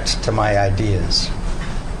object to my ideas.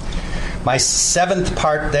 My seventh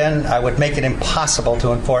part, then, I would make it impossible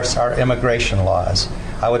to enforce our immigration laws.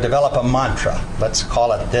 I would develop a mantra, let's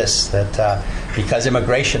call it this, that because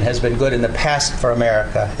immigration has been good in the past for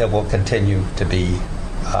America, it will continue to be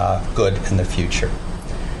good in the future.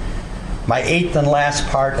 My eighth and last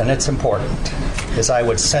part, and it's important, is I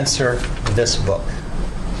would censor this book.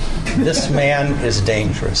 This man is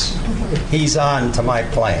dangerous. He's on to my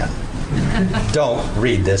plan. Don't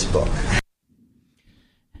read this book.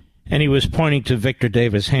 And he was pointing to Victor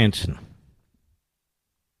Davis Hanson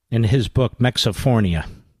in his book, Mexophonia.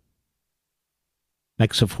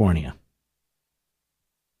 Mexophonia.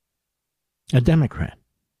 A Democrat.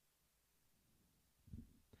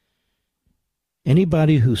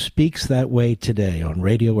 Anybody who speaks that way today on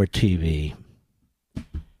radio or TV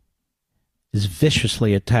is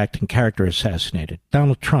viciously attacked and character assassinated.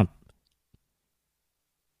 Donald Trump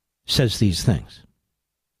says these things.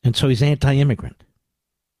 And so he's anti-immigrant.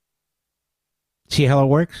 See how it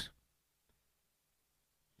works?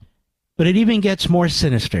 But it even gets more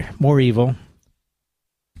sinister, more evil,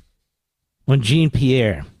 when Jean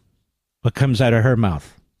Pierre, what comes out of her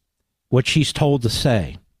mouth, what she's told to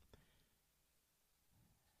say.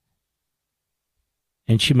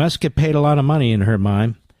 And she must get paid a lot of money in her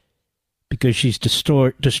mind because she's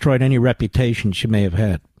destroyed any reputation she may have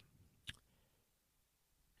had.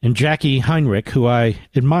 And Jackie Heinrich, who I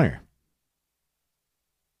admire,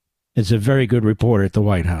 is a very good reporter at the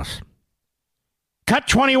White House. Cut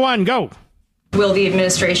 21, go. Will the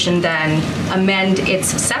administration then amend its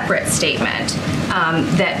separate statement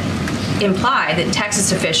that implied that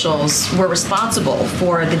Texas officials were responsible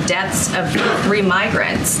for the deaths of 3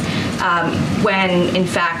 migrants when, in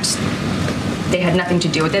fact, they had nothing to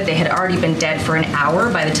do with it. They had already been dead for an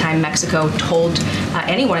hour by the time Mexico told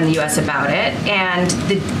anyone in the U.S. about it. And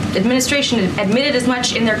the administration admitted as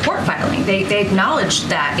much in their court filing. They acknowledged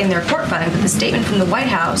that in their court filing, but the statement from the White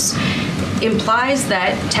House implies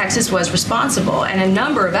that Texas was responsible, and a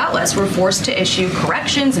number of outlets were forced to issue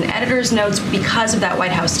corrections and editor's notes because of that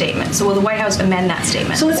White House statement. So will the White House amend that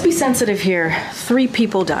statement? So let's be sensitive here. 3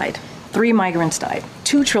 people died. 3 migrants died.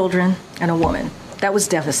 2 children and a woman. That was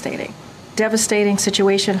devastating. Devastating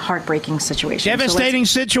situation, heartbreaking situation. Devastating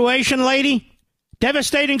situation, lady?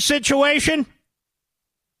 Devastating situation?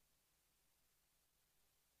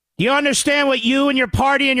 Do you understand what you and your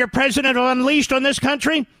party and your president have unleashed on this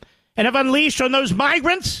country? And have unleashed on those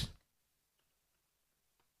migrants?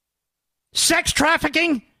 Sex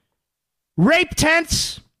trafficking, rape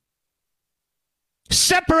tents,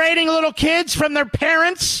 separating little kids from their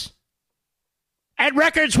parents at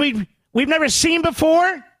records we've never seen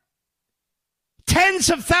before. Tens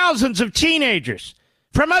of thousands of teenagers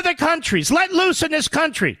from other countries let loose in this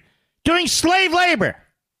country doing slave labor.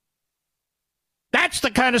 That's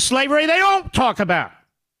the kind of slavery they don't talk about.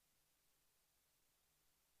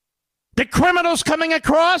 The criminals coming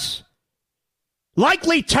across,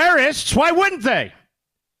 likely terrorists, why wouldn't they?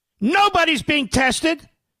 Nobody's being tested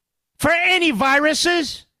for any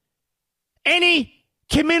viruses, any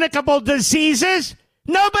communicable diseases.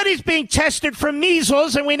 Nobody's being tested for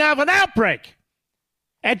measles, and we now have an outbreak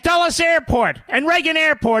at Dulles Airport and Reagan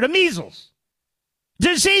Airport of measles.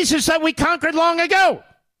 Diseases that we conquered long ago.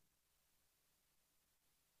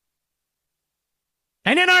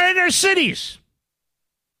 And in our inner cities,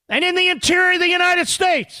 and in the interior of the United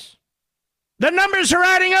States, the numbers are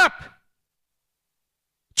adding up.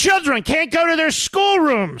 Children can't go to their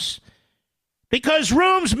schoolrooms because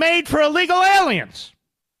rooms made for illegal aliens.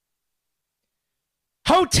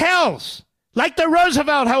 Hotels, like the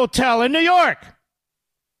Roosevelt Hotel in New York,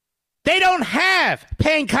 they don't have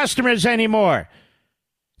paying customers anymore.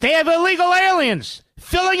 They have illegal aliens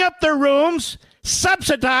filling up their rooms,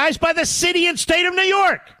 subsidized by the city and state of New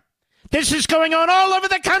York. This is going on all over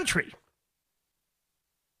the country.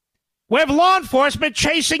 We have law enforcement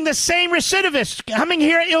chasing the same recidivists coming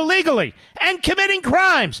here illegally and committing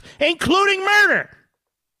crimes, including murder.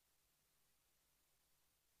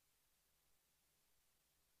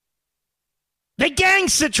 The gang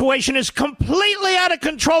situation is completely out of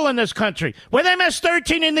control in this country, with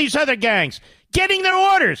MS-13 and these other gangs getting their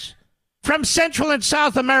orders from Central and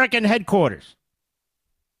South American headquarters.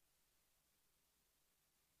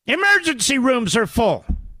 Emergency rooms are full.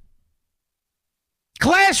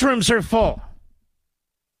 Classrooms are full.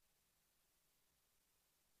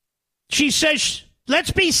 She says, let's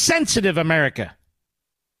be sensitive, America.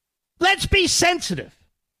 Let's be sensitive.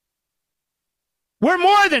 We're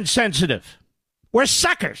more than sensitive. We're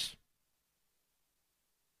suckers.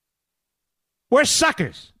 We're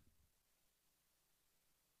suckers.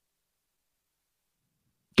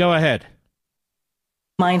 Go ahead.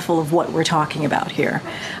 Mindful of what we're talking about here.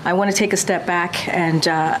 I want to take a step back and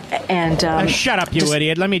shut up, you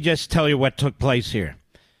idiot. Let me just tell you what took place here.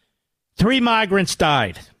 3 migrants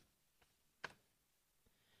died.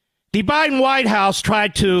 The Biden White House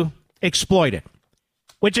tried to exploit it,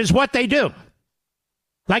 which is what they do.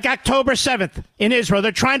 Like October 7th in Israel,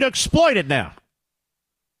 they're trying to exploit it now.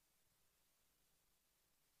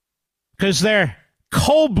 Because they're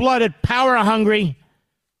cold-blooded, power-hungry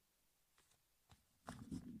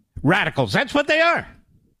radicals. That's what they are.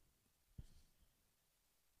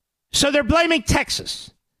 So they're blaming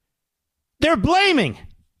Texas. They're blaming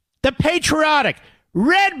the patriotic,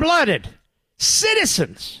 red-blooded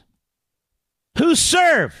citizens who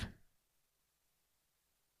serve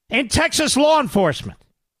in Texas law enforcement.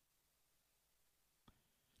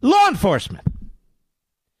 Law enforcement.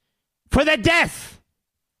 For the death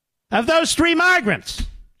of those 3 migrants,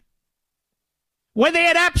 when they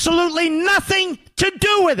had absolutely nothing to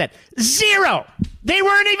do with it. Zero. They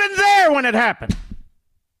weren't even there when it happened.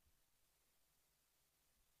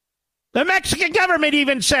 The Mexican government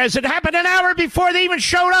even says it happened an hour before they even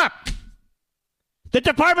showed up. The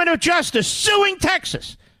Department of Justice suing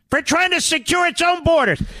Texas for trying to secure its own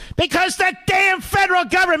borders because the damn federal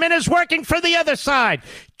government is working for the other side,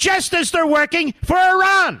 just as they're working for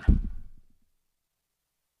Iran.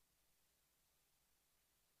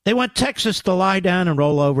 They want Texas to lie down and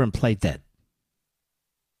roll over and play dead.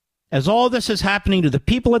 As all this is happening to the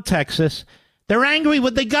people of Texas, they're angry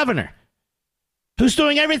with the governor, who's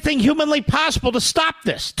doing everything humanly possible to stop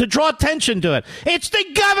this, to draw attention to it. It's the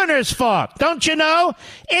governor's fault, don't you know?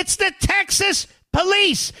 It's the Texas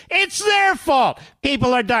Police, it's their fault.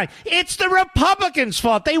 People are dying. It's the Republicans'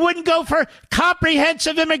 fault. They wouldn't go for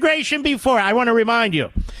comprehensive immigration before. I want to remind you,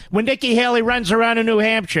 when Nikki Haley runs around in New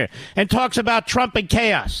Hampshire and talks about Trump and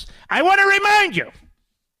chaos, I want to remind you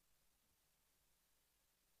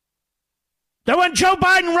that when Joe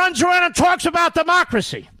Biden runs around and talks about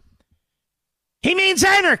democracy, he means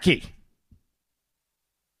anarchy.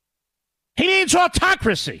 He means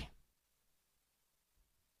autocracy.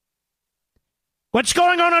 What's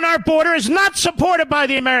going on our border is not supported by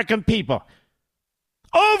the American people.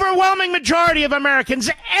 Overwhelming majority of Americans,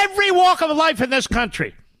 every walk of life in this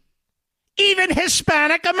country, even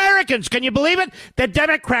Hispanic Americans, can you believe it? The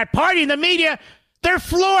Democrat Party and the media, they're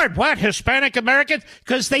floored. What, Hispanic Americans?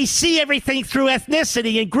 Because they see everything through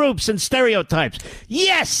ethnicity and groups and stereotypes.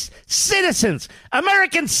 Yes, citizens,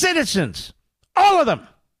 American citizens, all of them.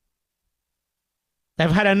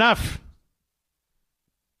 They've had enough.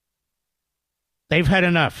 They've had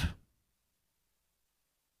enough.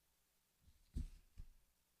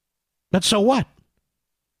 But so what?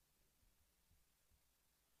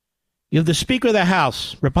 You have the Speaker of the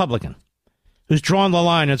House, Republican, who's drawn the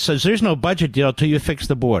line and says there's no budget deal till you fix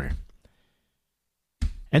the border.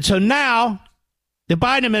 And so now the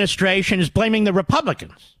Biden administration is blaming the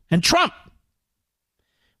Republicans and Trump.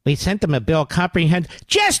 We sent them a bill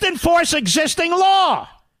just enforce existing law.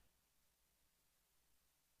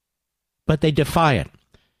 But they defy it.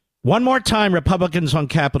 One more time, Republicans on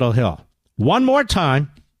Capitol Hill. One more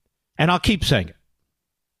time, and I'll keep saying it.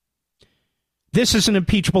 This is an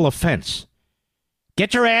impeachable offense.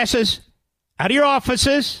 Get your asses out of your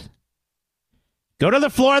offices. Go to the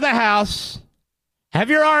floor of the House. Have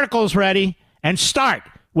your articles ready and start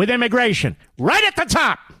with immigration right at the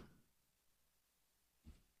top.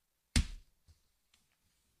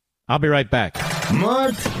 I'll be right back.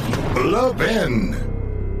 Mark Levin.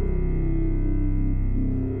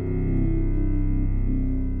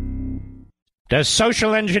 Does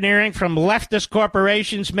social engineering from leftist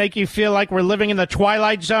corporations make you feel like we're living in the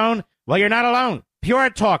Twilight Zone? Well, you're not alone.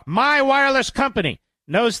 Pure Talk, my wireless company,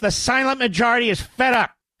 knows the silent majority is fed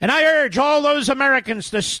up. And I urge all those Americans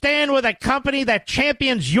to stand with a company that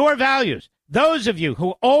champions your values. Those of you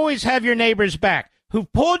who always have your neighbors back, who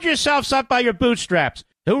pulled yourselves up by your bootstraps,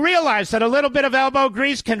 who realize that a little bit of elbow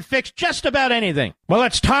grease can fix just about anything. Well,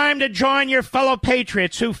 it's time to join your fellow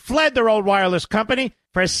patriots who fled their old wireless company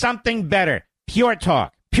for something better. Pure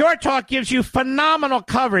Talk. Pure Talk gives you phenomenal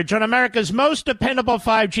coverage on America's most dependable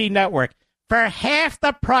 5G network for half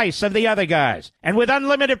the price of the other guys. And with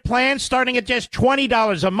unlimited plans starting at just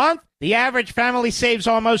 $20 a month, the average family saves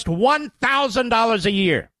almost $1,000 a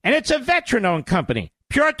year. And it's a veteran-owned company.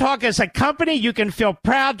 Pure Talk is a company you can feel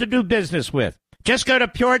proud to do business with. Just go to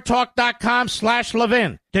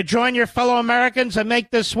puretalk.com/Levin to join your fellow Americans and make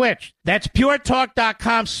the switch. That's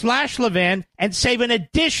puretalk.com/Levin and save an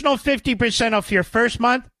additional 50% off your first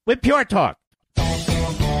month with Pure Talk.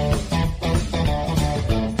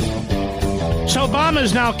 So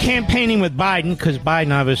Obama's now campaigning with Biden because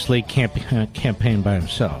Biden obviously can't campaign by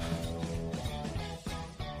himself.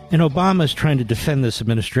 And Obama's trying to defend this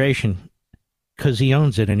administration because he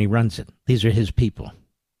owns it and he runs it. These are his people.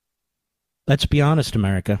 Let's be honest,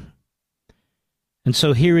 America. And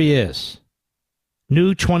so here he is.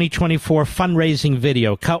 New 2024 fundraising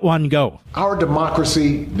video. Cut one, go. Our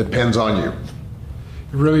democracy depends on you. It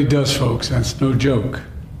really does, folks. That's no joke.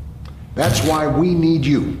 That's why we need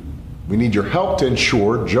you. We need your help to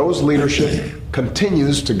ensure Joe's leadership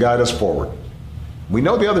continues to guide us forward. We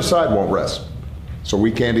know the other side won't rest, so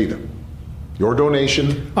we can't either. Your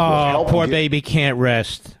donation will help. Poor baby can't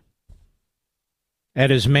rest. At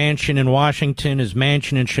his mansion in Washington, his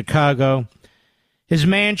mansion in Chicago, his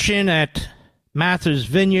mansion at Martha's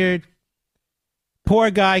Vineyard. Poor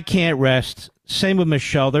guy can't rest. Same with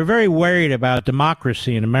Michelle. They're very worried about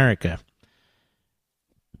democracy in America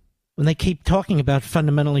when they keep talking about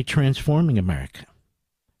fundamentally transforming America.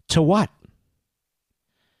 To what?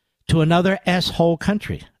 To another S-hole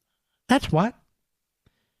country. That's what.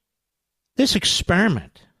 This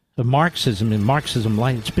experiment of Marxism and Marxism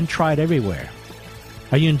light, it's been tried everywhere.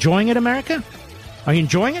 Are you enjoying it, America? Are you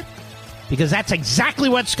enjoying it? Because that's exactly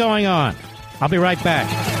what's going on. I'll be right back.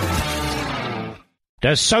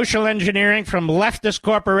 Does social engineering from leftist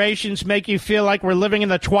corporations make you feel like we're living in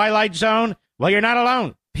the Twilight Zone? Well, you're not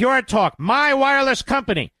alone. Pure Talk, my wireless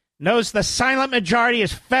company, knows the silent majority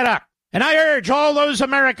is fed up. And I urge all those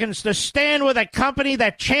Americans to stand with a company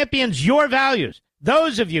that champions your values.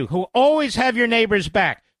 Those of you who always have your neighbors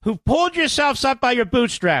back, who pulled yourselves up by your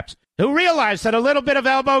bootstraps, who realize that a little bit of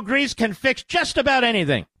elbow grease can fix just about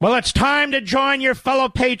anything. Well, it's time to join your fellow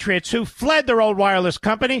patriots who fled their old wireless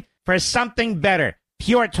company for something better.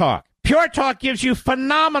 Pure Talk. Pure Talk gives you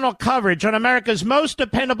phenomenal coverage on America's most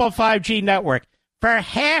dependable 5G network for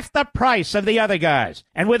half the price of the other guys.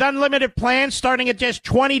 And with unlimited plans starting at just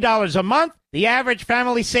 $20 a month, the average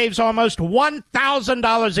family saves almost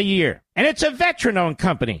 $1,000 a year. And it's a veteran-owned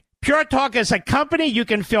company. Pure Talk is a company you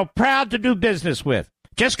can feel proud to do business with.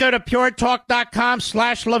 Just go to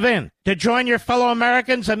puretalk.com/Levin to join your fellow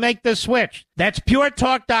Americans and make the switch. That's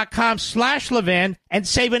puretalk.com/Levin and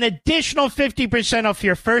save an additional 50% off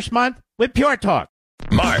your first month with Pure Talk.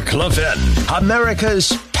 Mark Levin,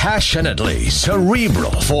 America's passionately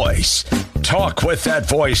cerebral voice. Talk with that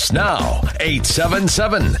voice now.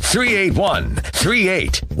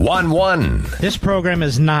 877-381-3811. This program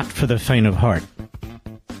is not for the faint of heart.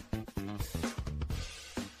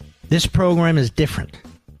 This program is different.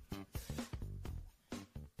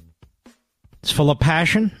 It's full of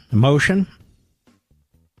passion, emotion,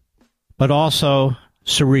 but also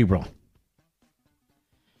cerebral.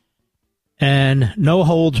 And no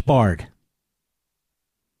holds barred.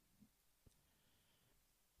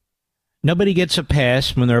 Nobody gets a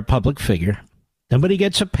pass when they're a public figure. Nobody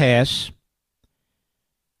gets a pass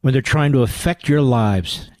when they're trying to affect your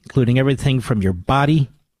lives, including everything from your body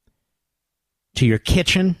to your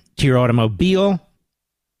kitchen, to your automobile,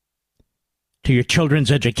 to your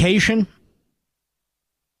children's education,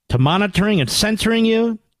 to monitoring and censoring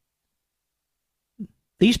you.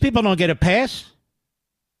 These people don't get a pass.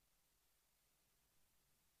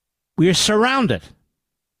 We are surrounded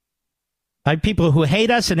by people who hate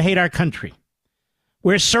us and hate our country.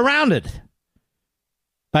 We're surrounded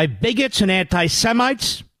by bigots and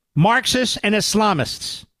anti-Semites, Marxists and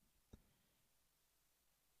Islamists.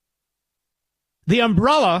 The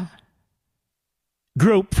umbrella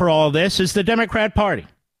group for all this is the Democrat Party.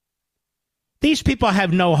 These people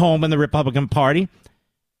have no home in the Republican Party.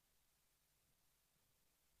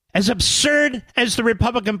 As absurd as the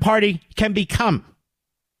Republican Party can become,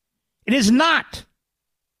 it is not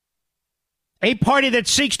a party that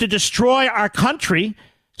seeks to destroy our country,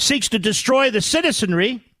 seeks to destroy the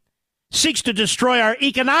citizenry, seeks to destroy our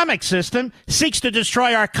economic system, seeks to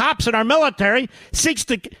destroy our cops and our military, seeks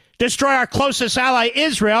to destroy our closest ally,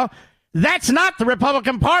 Israel. That's not the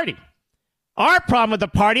Republican Party. Our problem with the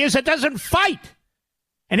party is it doesn't fight,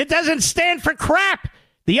 and it doesn't stand for crap.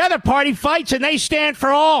 The other party fights, and they stand for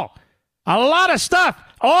a lot of stuff,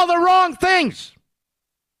 all the wrong things.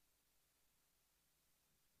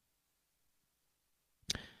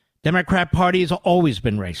 Democrat Party has always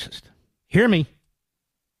been racist. Hear me.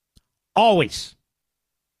 Always.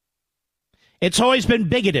 It's always been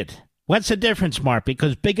bigoted. What's the difference, Mark?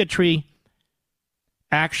 Because bigotry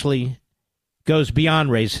actually goes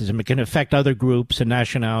beyond racism. It can affect other groups and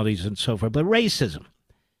nationalities and so forth. But racism,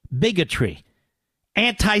 bigotry,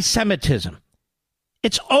 anti-Semitism,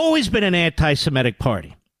 it's always been an anti-Semitic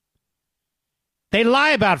party. They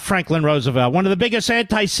lie about Franklin Roosevelt, one of the biggest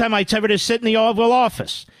anti-Semites ever to sit in the Oval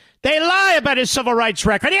Office. They lie about his civil rights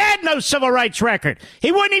record. He had no civil rights record.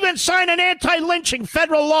 He wouldn't even sign an anti-lynching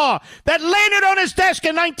federal law that landed on his desk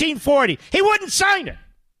in 1940. He wouldn't sign it.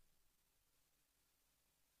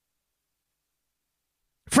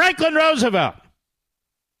 Franklin Roosevelt,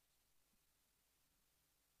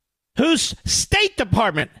 whose State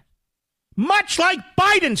Department, much like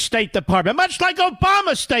Biden's State Department, much like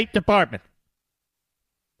Obama's State Department,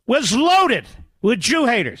 was loaded with Jew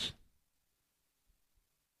haters.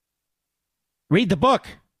 Read the book,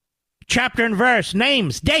 chapter and verse,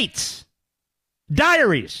 names, dates,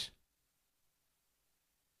 diaries.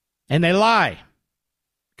 And they lie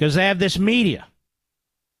because they have this media.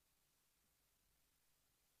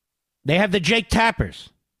 They have the Jake Tappers,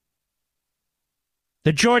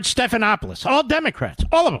 the George Stephanopoulos, all Democrats,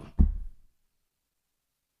 all of them.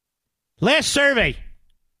 Last survey,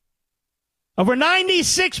 over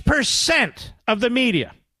 96% of the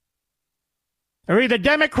media are either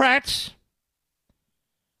Democrats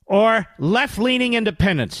or left-leaning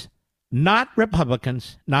independents, not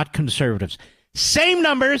Republicans, not conservatives. Same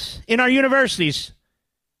numbers in our universities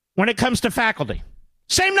when it comes to faculty.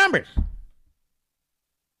 Same numbers.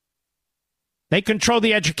 They control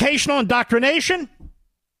the educational indoctrination.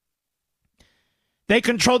 They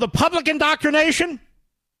control the public indoctrination.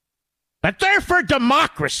 But they're for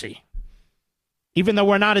democracy. Even though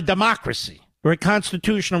we're not a democracy. We're a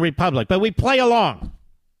constitutional republic. But we play along.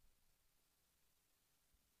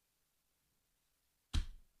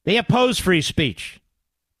 They oppose free speech.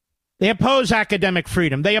 They oppose academic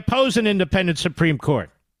freedom. They oppose an independent Supreme Court.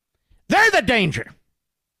 They're the danger.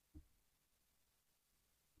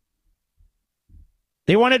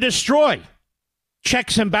 They want to destroy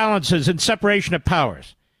checks and balances and separation of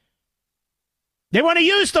powers. They want to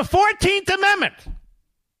use the 14th Amendment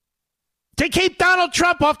to keep Donald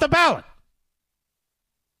Trump off the ballot.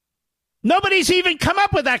 Nobody's even come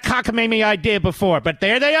up with that cockamamie idea before, but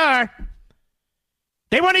there they are.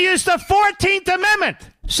 They want to use the 14th Amendment,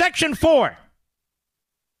 Section 4,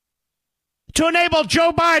 to enable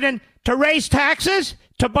Joe Biden to raise taxes,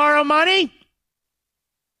 to borrow money,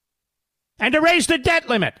 and to raise the debt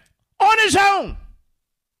limit on his own.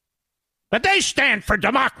 But they stand for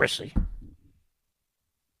democracy.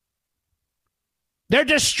 They're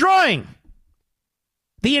destroying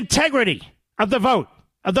the integrity of the vote,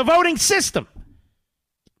 of the voting system.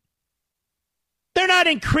 They're not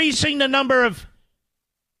increasing the number of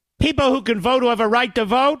people who can vote, who have a right to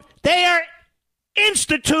vote. They are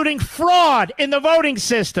instituting fraud in the voting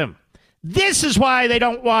system. This is why they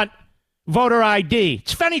don't want voter ID.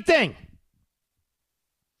 It's a funny thing.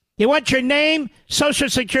 You want your name, social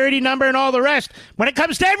security number, and all the rest when it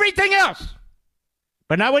comes to everything else.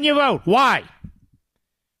 But not when you vote. Why?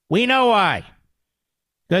 We know why.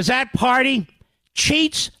 Because that party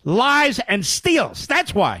cheats, lies, and steals.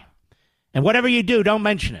 That's why. And whatever you do, don't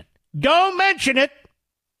mention it. Don't mention it.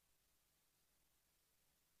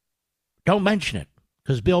 Don't mention it.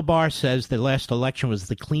 Because Bill Barr says the last election was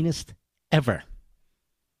the cleanest ever.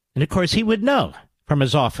 And of course, he would know from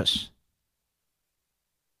his office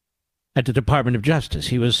at the Department of Justice.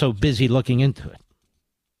 He was so busy looking into it.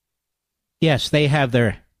 Yes, they have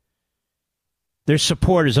their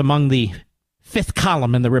supporters among the fifth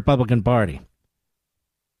column in the Republican Party.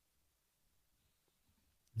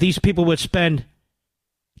 These people would spend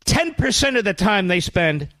 10% of the time they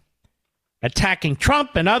spend attacking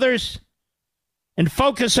Trump and others and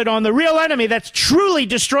focus it on the real enemy that's truly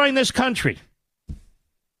destroying this country.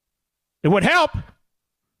 It would help.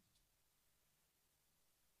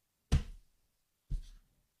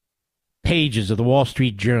 Pages of the Wall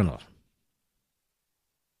Street Journal.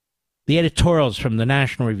 The editorials from the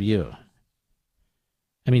National Review.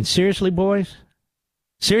 I mean, seriously, boys?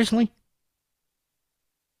 Seriously?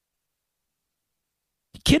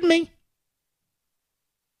 You kidding me?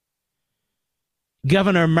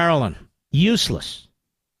 Governor of Maryland, useless.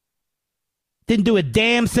 Didn't do a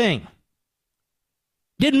damn thing.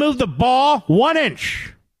 Didn't move the ball 1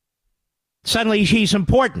 inch. Suddenly he's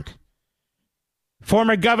important.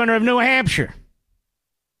 Former governor of New Hampshire.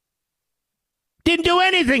 Didn't do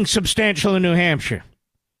anything substantial in New Hampshire.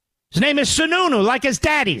 His name is Sununu, like his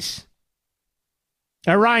daddy's.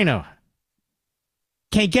 A rhino.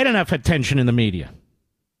 Can't get enough attention in the media.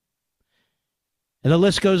 And the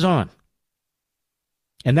list goes on.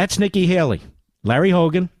 And that's Nikki Haley, Larry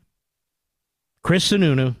Hogan, Chris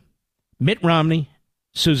Sununu, Mitt Romney,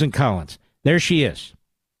 Susan Collins. There she is.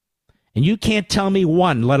 And you can't tell me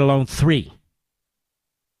one, let alone three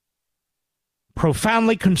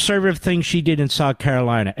profoundly conservative things she did in South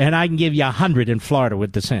Carolina. And I can give you 100 in Florida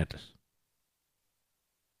with DeSantis.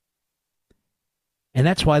 And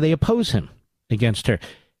that's why they oppose him against her.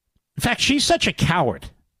 In fact, she's such a coward.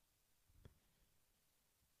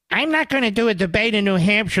 I'm not going to do a debate in New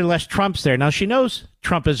Hampshire unless Trump's there. Now, she knows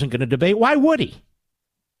Trump isn't going to debate. Why would he?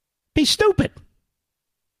 Be stupid.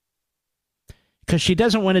 Because she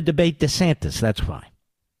doesn't want to debate DeSantis. That's why.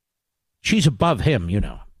 She's above him, you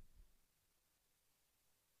know.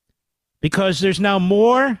 Because there's now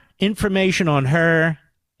more information on her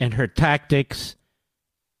and her tactics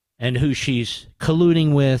and who she's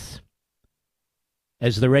colluding with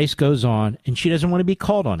as the race goes on, and she doesn't want to be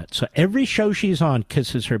called on it. So every show she's on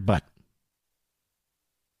kisses her butt.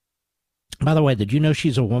 By the way, did you know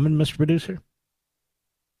she's a woman, Mr. Producer?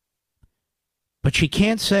 But she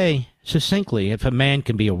can't say succinctly if a man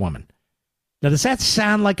can be a woman. Now, does that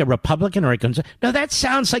sound like a Republican or a conservative? No, that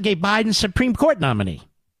sounds like a Biden Supreme Court nominee.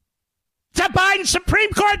 It's a Biden Supreme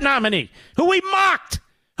Court nominee who we mocked.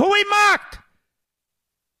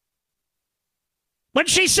 When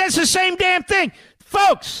she says the same damn thing.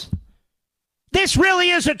 Folks, this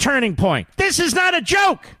really is a turning point. This is not a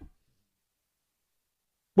joke.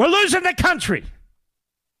 We're losing the country.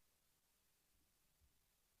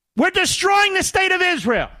 We're destroying the state of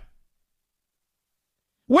Israel.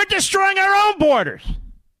 We're destroying our own borders.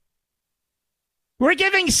 We're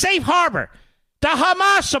giving safe harbor to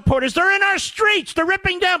Hamas supporters. They're in our streets. They're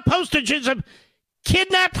ripping down postages of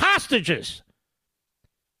kidnapped hostages.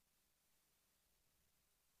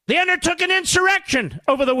 They undertook an insurrection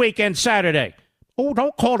over the weekend, Saturday. Oh,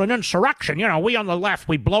 don't call it an insurrection. You know, we on the left,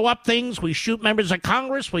 we blow up things. We shoot members of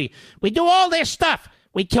Congress. We do all this stuff.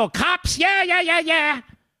 We kill cops. Yeah.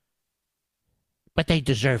 But they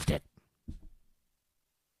deserved it.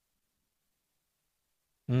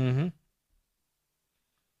 Don't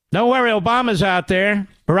worry, Obama's out there.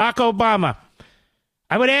 Barack Obama.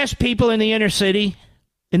 I would ask people in the inner city,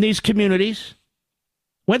 in these communities,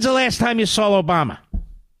 when's the last time you saw Obama?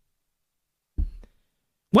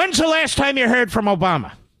 When's the last time you heard from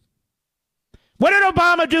Obama? What did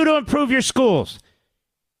Obama do to improve your schools?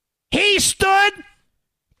 He stood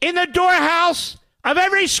in the doorhouse of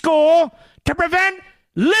every school to prevent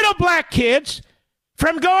little black kids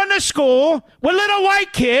from going to school with little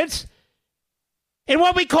white kids in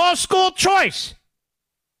what we call school choice.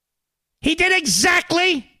 He did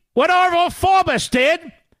exactly what Orville Faubus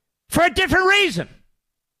did for a different reason.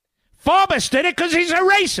 Faubus did it because he's a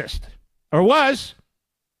racist, or was.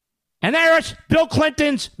 And there's Bill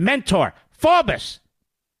Clinton's mentor, Faubus.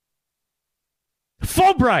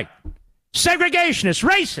 Fulbright, segregationist,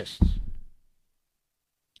 racist.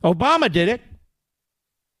 Obama did it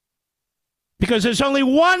because there's only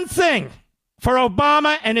one thing for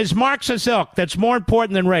Obama and his Marxist ilk that's more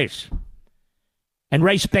important than race. And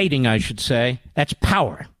race baiting, I should say. That's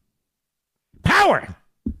power. Power!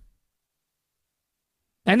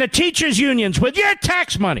 And the teachers' unions, with your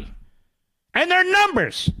tax money and their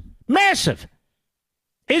numbers, massive,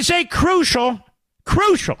 is a crucial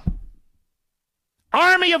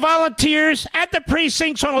army of volunteers at the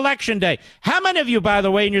precincts on Election Day. How many of you, by the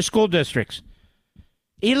way, in your school districts,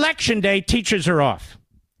 Election Day, teachers are off?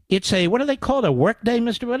 It's a, what do they call it, a work day,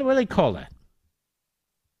 Mr. What do they call that?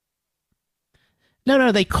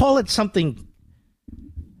 No, they call it something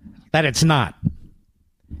that it's not.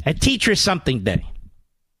 A teacher something day.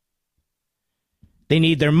 They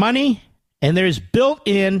need their money, and there's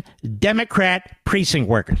built-in Democrat precinct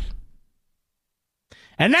workers.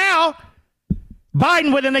 And now,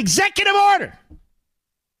 Biden with an executive order,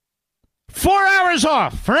 4 hours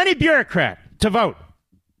off for any bureaucrat to vote.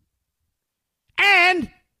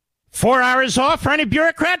 And 4 hours off for any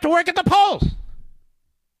bureaucrat to work at the polls.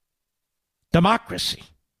 Democracy,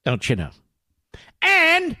 don't you know?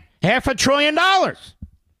 And $500 billion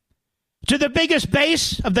to the biggest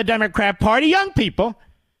base of the Democrat Party, young people.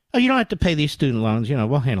 Oh, you don't have to pay these student loans. You know,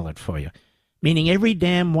 we'll handle it for you. Meaning every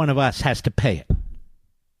damn one of us has to pay it.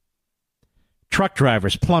 Truck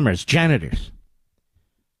drivers, plumbers, janitors,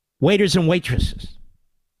 waiters and waitresses.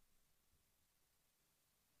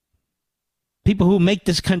 People who make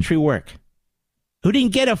this country work, who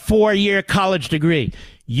didn't get a 4-year college degree.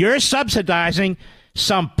 You're subsidizing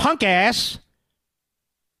some punk ass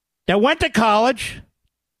that went to college,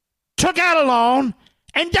 took out a loan,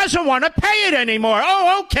 and doesn't want to pay it anymore.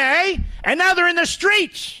 Oh, okay. And now they're in the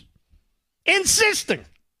streets insisting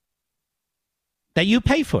that you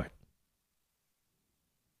pay for it.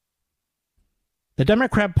 The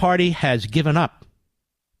Democrat Party has given up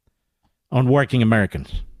on working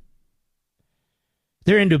Americans.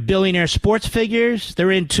 They're into billionaire sports figures.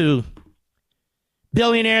 They're into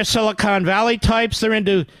billionaire Silicon Valley types. They're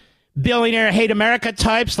into billionaire hate America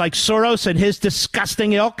types like Soros and his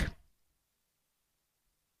disgusting ilk.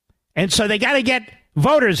 And so they got to get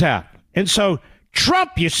voters out. And so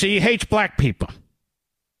Trump, you see, hates black people.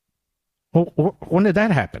 Well, when did that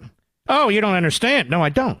happen? Oh, you don't understand. No, I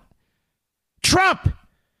don't. Trump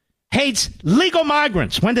hates legal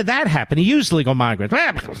migrants. When did that happen? He used legal migrants.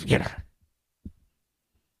 You know.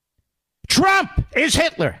 Trump is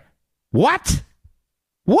Hitler. What?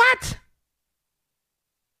 What?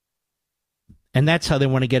 And that's how they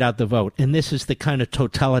want to get out the vote. And this is the kind of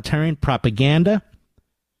totalitarian propaganda,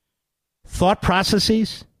 thought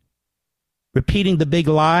processes, repeating the big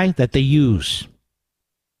lie that they use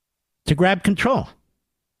to grab control.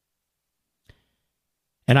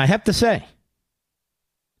 And I have to say,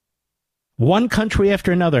 one country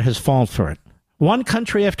after another has fallen for it. One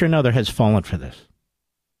country after another has fallen for this.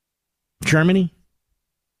 Germany,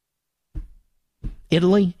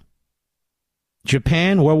 Italy,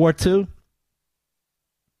 Japan, World War II.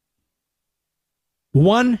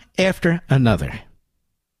 One after another.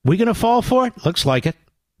 We going to fall for it? Looks like it.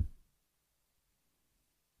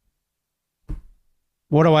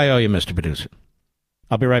 What do I owe you, Mr. Producer?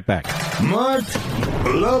 I'll be right back. Mark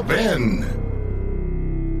Levin.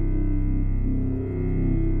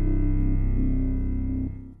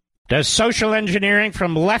 Does social engineering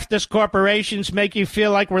from leftist corporations make you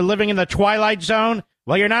feel like we're living in the Twilight Zone?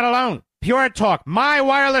 Well, you're not alone. Pure Talk, my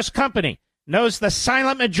wireless company, knows the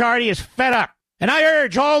silent majority is fed up. And I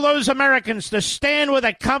urge all those Americans to stand with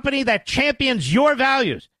a company that champions your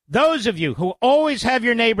values. Those of you who always have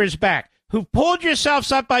your neighbors back, who pulled yourselves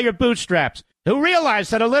up by your bootstraps, who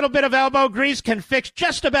realize that a little bit of elbow grease can fix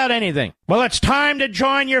just about anything. Well, it's time to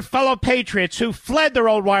join your fellow patriots who fled their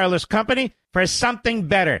old wireless company for something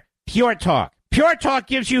better. Pure Talk. Pure Talk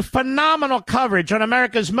gives you phenomenal coverage on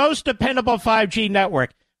America's most dependable 5G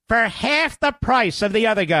network. for half the price of the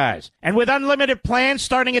other guys. And with unlimited plans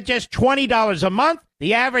starting at just $20 a month,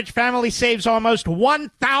 the average family saves almost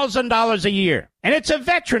 $1,000 a year. And it's a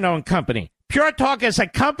veteran-owned company. Pure Talk is a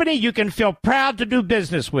company you can feel proud to do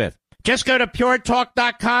business with. Just go to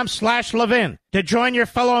puretalk.com/Levin to join your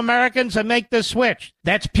fellow Americans and make the switch.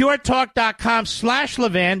 That's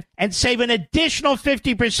puretalk.com/Levin and save an additional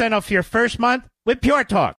 50% off your first month with Pure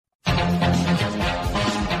Talk.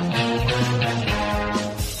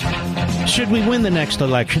 Should we win the next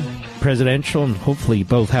election, presidential and hopefully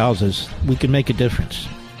both houses, we can make a difference.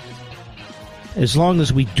 As long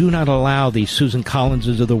as we do not allow the Susan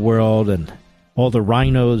Collinses of the world and all the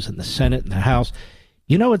rhinos in the Senate and the House.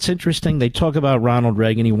 You know what's interesting? They talk about Ronald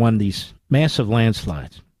Reagan. He won these massive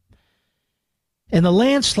landslides. And the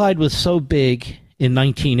landslide was so big in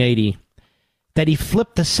 1980 that he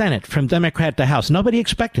flipped the Senate from Democrat to House. Nobody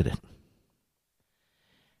expected it.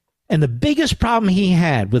 And the biggest problem he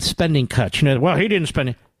had with spending cuts, he didn't spend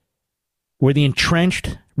it, were the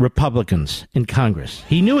entrenched Republicans in Congress.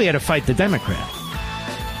 He knew he had to fight the Democrats.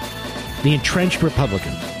 The entrenched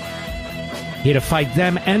Republicans. He had to fight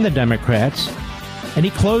them and the Democrats. And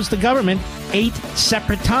he closed the government 8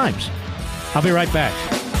 separate times. I'll be right back.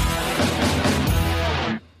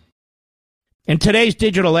 In today's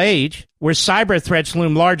digital age, where cyber threats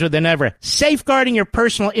loom larger than ever, safeguarding your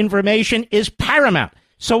personal information is paramount.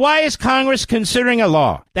 So why is Congress considering a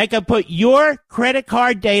law that could put your credit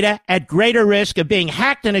card data at greater risk of being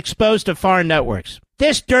hacked and exposed to foreign networks?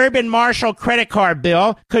 This Durbin-Marshall credit card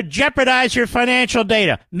bill could jeopardize your financial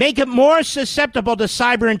data, make it more susceptible to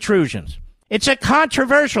cyber intrusions. It's a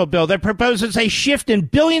controversial bill that proposes a shift in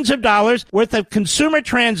billions of dollars worth of consumer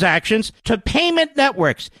transactions to payment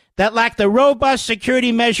networks that lack the robust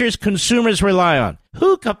security measures consumers rely on.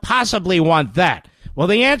 Who could possibly want that? Well,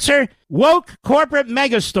 the answer? Woke corporate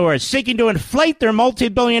megastores seeking to inflate their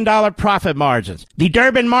multi-billion-dollar profit margins. The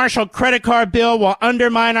Durbin-Marshall credit card bill will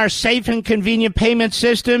undermine our safe and convenient payment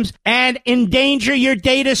systems and endanger your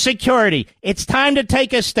data security. It's time to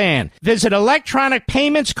take a stand. Visit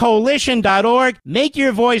electronicpaymentscoalition.org. Make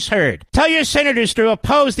your voice heard. Tell your senators to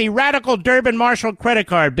oppose the radical Durbin-Marshall credit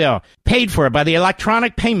card bill, paid for by the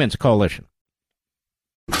Electronic Payments Coalition.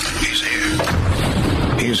 He's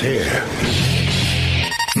here. He's here.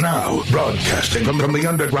 Now, broadcasting from the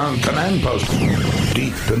underground command post,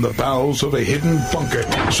 deep in the bowels of a hidden bunker,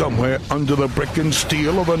 somewhere under the brick and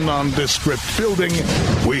steel of a nondescript building,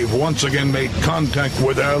 we've once again made contact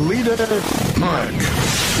with our leader, Mark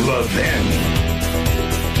Levin.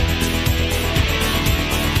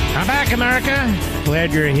 I'm back, America.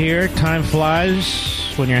 Glad you're here. Time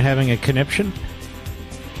flies when you're having a conniption.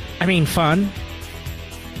 I mean, fun.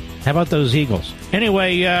 How about those Eagles?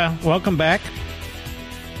 Anyway, welcome back.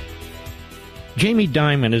 Jamie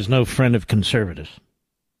Dimon is no friend of conservatives.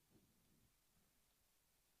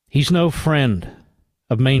 He's no friend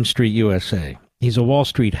of Main Street USA. He's a Wall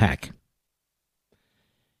Street hack.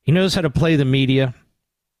 He knows how to play the media.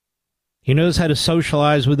 He knows how to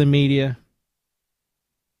socialize with the media.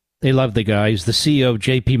 They love the guy. He's the CEO of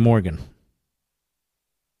J.P. Morgan.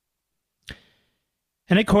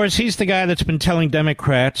 And, of course, he's the guy that's been telling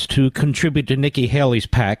Democrats to contribute to Nikki Haley's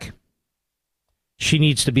PAC. She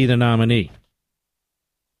needs to be the nominee.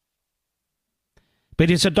 But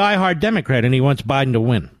he's a diehard Democrat, and he wants Biden to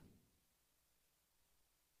win.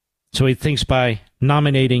 So he thinks by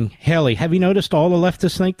nominating Haley, have you noticed all the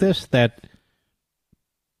leftists think this? That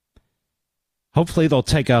hopefully they'll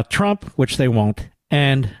take out Trump, which they won't,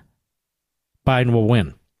 and Biden will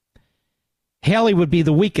win. Haley would be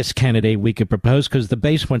the weakest candidate we could propose because the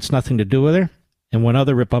base wants nothing to do with her. And when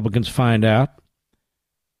other Republicans find out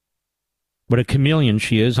what a chameleon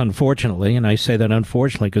she is, unfortunately, and I say that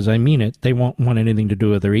unfortunately because I mean it, they won't want anything to do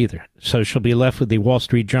with her either. So she'll be left with the Wall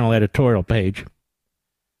Street Journal editorial page,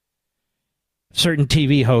 certain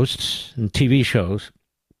TV hosts and TV shows,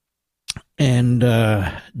 and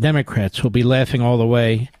Democrats will be laughing all the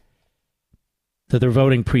way to their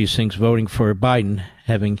voting precincts, voting for Biden,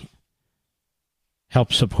 having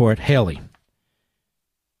helped support Haley.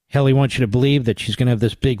 Haley wants you to believe that she's going to have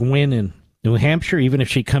this big win in New Hampshire. Even if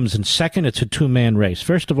she comes in second, it's a two-man race.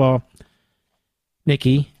 First of all,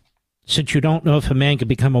 Nikki, since you don't know if a man can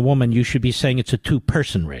become a woman, you should be saying it's a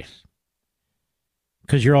two-person race.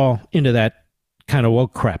 Because you're all into that kind of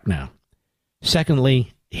woke crap now.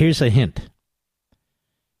 Secondly, here's a hint.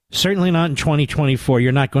 Certainly not in 2024.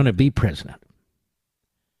 You're not going to be president.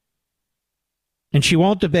 And she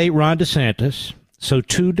won't debate Ron DeSantis, so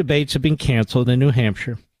 2 debates have been canceled in New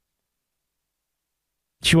Hampshire.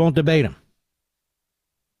 She won't debate him.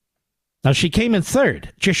 Now, she came in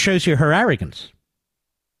third. Just shows you her arrogance.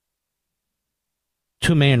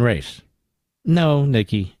 two-man race. No,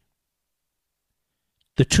 Nikki.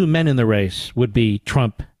 The two men in the race would be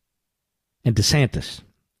Trump and DeSantis.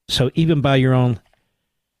 So even by your own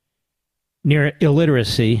near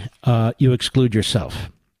illiteracy, you exclude yourself.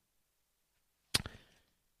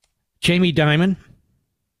 Jamie Dimon,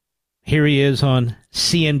 here he is on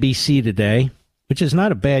CNBC today, which is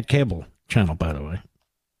not a bad cable channel, by the way.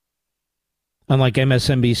 Unlike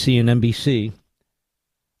MSNBC and NBC.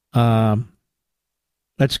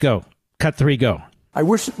 Let's go. Cut 3, go. I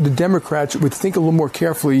wish the Democrats would think a little more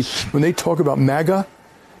carefully when they talk about MAGA,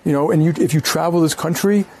 and if you travel this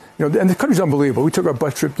country, and the country's unbelievable. We took our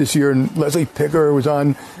bus trip this year, and Leslie Picker was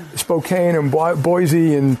on Spokane and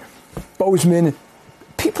Boise and Bozeman.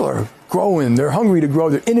 People are growing. They're hungry to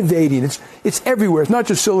grow. They're innovating. It's everywhere. It's not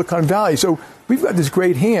just Silicon Valley. So we've got this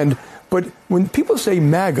great hand. But when people say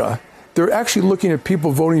MAGA, they're actually looking at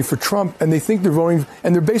people voting for Trump, and they think they're voting,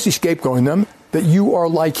 and they're basically scapegoating them, that you are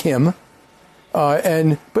like him. But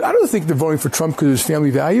I don't think they're voting for Trump because of his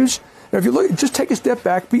family values. Now, if you look, just take a step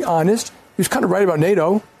back, be honest. He was kind of right about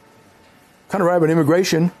NATO, kind of right about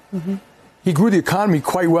immigration. Mm-hmm. He grew the economy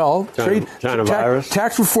quite well. China virus.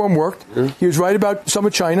 Tax reform worked. Mm-hmm. He was right about some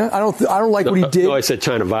of China. I don't like what he did. No, I said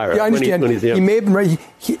China virus. Yeah, I understand. He may have been right.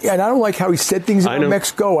 And I don't like how he said things about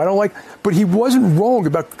Mexico. But he wasn't wrong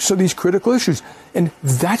about some of these critical issues. And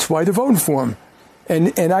that's why they're voting for him.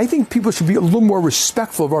 And I think people should be a little more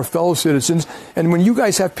respectful of our fellow citizens. And when you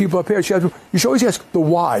guys have people up here, you should always ask the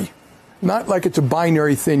why. Not like it's a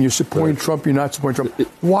binary thing. You're supporting Trump, you're not supporting Trump.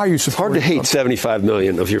 Why are you supporting Trump? It's hard to hate 75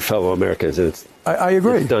 million of your fellow Americans. And I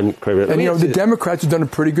agree. It's done criminally. And, the Democrats have done a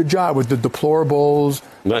pretty good job with the deplorables,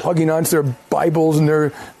 hugging onto their Bibles and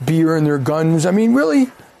their beer and their guns. I mean,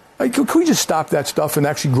 really? Could we just stop that stuff and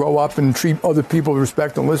actually grow up and treat other people with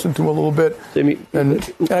respect and listen to them a little bit?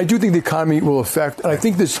 And I do think the economy will affect. And I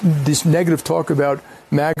think this negative talk about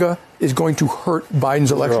MAGA is going to hurt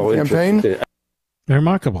Biden's election campaign.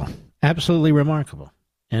 Remarkable. Absolutely remarkable.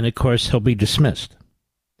 And, of course, he'll be dismissed.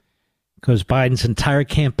 Because Biden's entire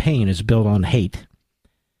campaign is built on hate,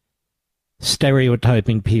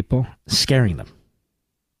 stereotyping people, scaring them.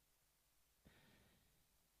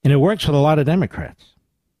 And it works with a lot of Democrats.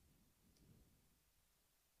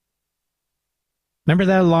 Remember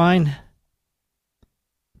that line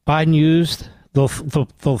Biden used? They'll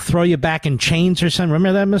throw you back in chains or something.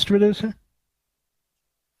 Remember that, Mr. Producer?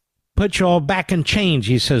 Put you all back in chains,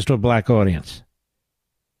 he says to a black audience.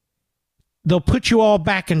 They'll put you all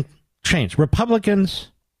back in chains. Republicans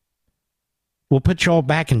will put you all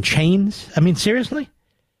back in chains? I mean, seriously?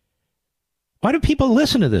 Why do people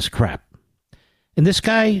listen to this crap? And this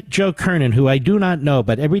guy, Joe Kernan, who I do not know,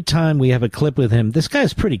 but every time we have a clip with him, this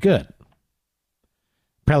guy's pretty good.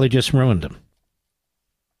 Probably just ruined him.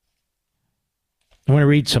 I want to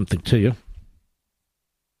read something to you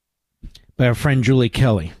by our friend Julie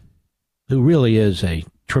Kelly, who really is a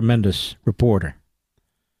tremendous reporter.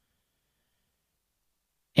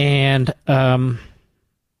 And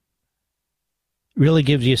really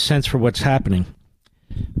gives you a sense for what's happening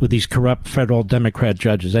with these corrupt federal Democrat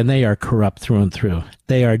judges. And they are corrupt through and through.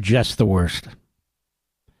 They are just the worst.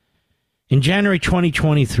 In January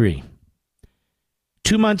 2023,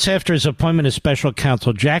 2 months after his appointment as special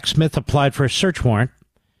counsel, Jack Smith applied for a search warrant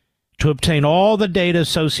to obtain all the data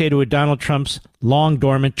associated with Donald Trump's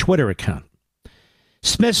long-dormant Twitter account.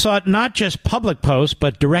 Smith sought not just public posts,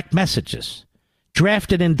 but direct messages,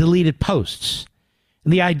 drafted and deleted posts,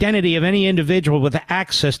 and the identity of any individual with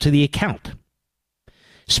access to the account.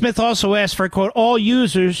 Smith also asked for, quote, all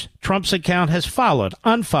users Trump's account has followed,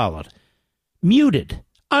 unfollowed, muted,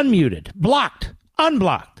 unmuted, blocked,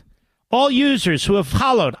 unblocked. All users who have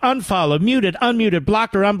followed, unfollowed, muted, unmuted,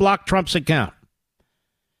 blocked, or unblocked Trump's account.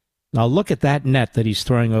 Now look at that net that he's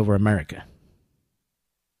throwing over America.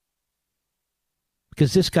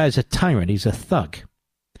 Because this guy's a tyrant. He's a thug.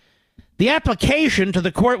 The application to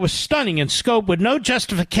the court was stunning in scope with no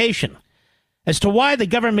justification as to why the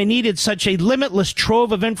government needed such a limitless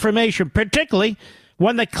trove of information, particularly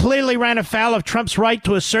one that clearly ran afoul of Trump's right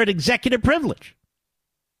to assert executive privilege.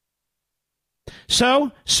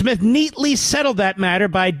 So, Smith neatly settled that matter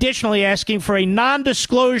by additionally asking for a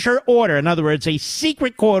non-disclosure order, in other words, a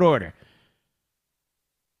secret court order,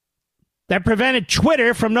 that prevented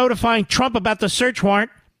Twitter from notifying Trump about the search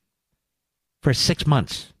warrant for 6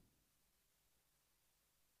 months.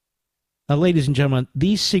 Now, ladies and gentlemen,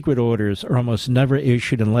 these secret orders are almost never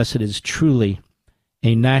issued unless it is truly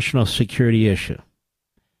a national security issue.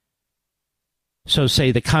 So,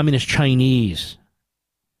 say, the communist Chinese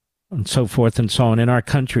and so forth and so on in our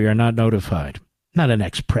country are not notified. Not an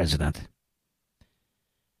ex-president.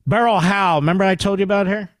 Beryl Howell, remember I told you about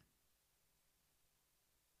her?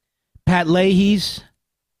 Pat Leahy's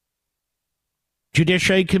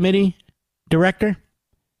Judiciary Committee director,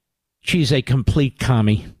 she's a complete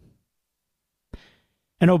commie.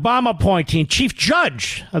 An Obama appointee and chief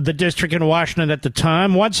judge of the district in Washington at the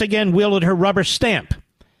time once again wielded her rubber stamp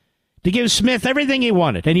to give Smith everything he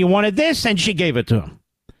wanted. And he wanted this, and she gave it to him.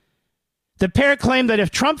 The pair claimed that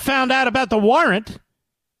if Trump found out about the warrant,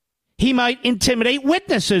 he might intimidate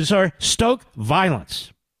witnesses or stoke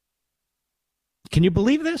violence. Can you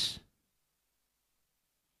believe this?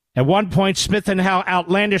 At one point, Smith and Howe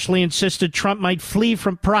outlandishly insisted Trump might flee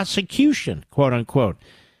from prosecution, quote unquote,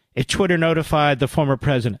 if Twitter notified the former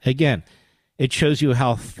president. Again, it shows you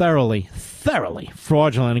how thoroughly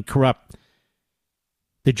fraudulent and corrupt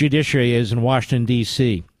the judiciary is in Washington,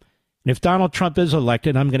 D.C. And if Donald Trump is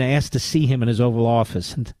elected, I'm going to ask to see him in his Oval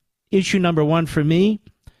Office. And issue number one for me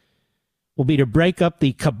will be to break up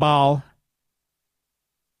the cabal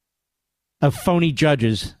of phony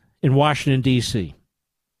judges in Washington, D.C.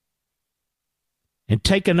 and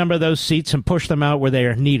take a number of those seats and push them out where they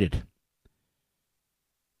are needed.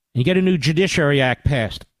 And get a new Judiciary Act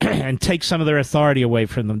passed and take some of their authority away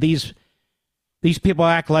from them. These people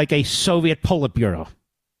act like a Soviet Politburo.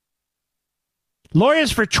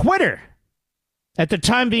 Lawyers for Twitter, at the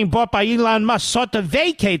time being bought by Elon Musk, sought to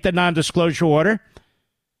vacate the non-disclosure order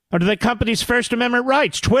under the company's First Amendment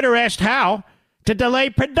rights. Twitter asked Howe to delay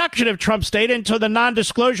production of Trump's data until the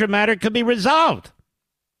non-disclosure matter could be resolved.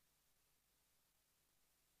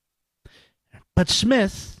 But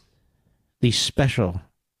Smith, the special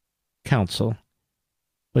counsel,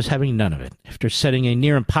 was having none of it. After setting a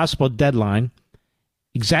near impossible deadline,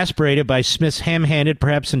 exasperated by Smith's ham-handed,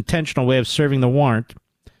 perhaps intentional way of serving the warrant,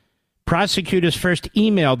 prosecutors first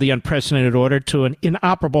emailed the unprecedented order to an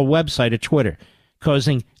inoperable website at Twitter,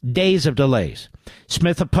 causing days of delays.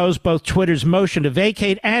 Smith opposed both Twitter's motion to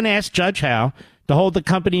vacate and asked Judge Howe to hold the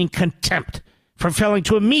company in contempt for failing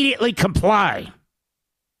to immediately comply.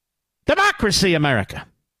 Democracy, America.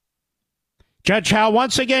 Judge Howe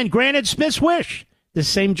once again granted Smith's wish. The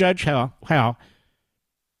same Judge Howe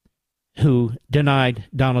who denied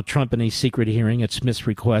Donald Trump in a secret hearing at Smith's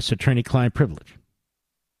request attorney-client privilege.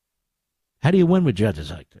 How do you win with judges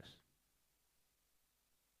like this?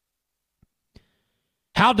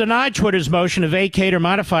 Howe denied Twitter's motion to vacate or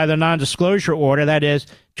modify the non-disclosure order. That is,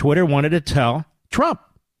 Twitter wanted to tell Trump,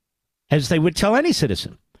 as they would tell any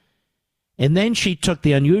citizen. And then she took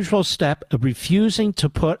the unusual step of refusing to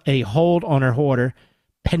put a hold on her order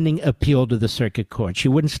pending appeal to the circuit court. She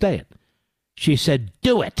wouldn't stay it. She said,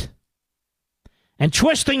 do it. And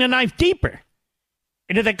twisting the knife deeper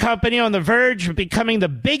into the company on the verge of becoming the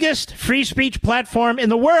biggest free speech platform in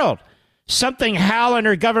the world, something Howe and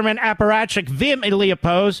her government apparatchik vehemently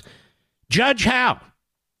oppose, Judge Howe,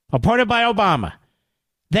 appointed by Obama,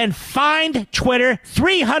 then fined Twitter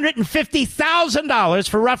 $350,000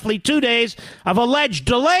 for roughly 2 days of alleged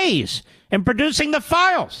delays in producing the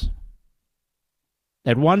files.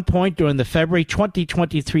 At one point during the February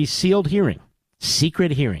 2023 sealed hearing,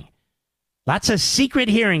 secret hearing, lots of secret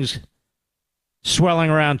hearings swirling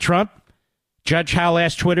around Trump, Judge Howe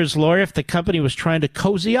asked Twitter's lawyer if the company was trying to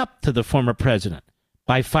cozy up to the former president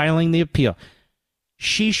by filing the appeal.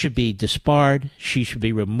 She should be disbarred. She should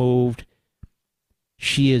be removed.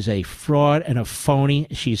 She is a fraud and a phony.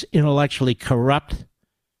 She's intellectually corrupt.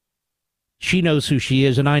 She knows who she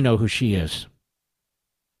is, and I know who she is.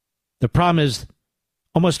 The problem is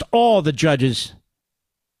almost all the judges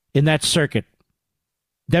in that circuit,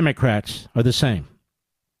 Democrats, are the same.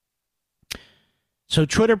 So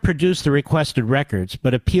Twitter produced the requested records,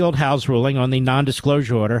 but appealed Howe's ruling on the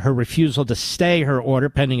non-disclosure order, her refusal to stay her order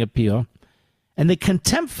pending appeal, and the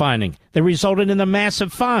contempt finding that resulted in the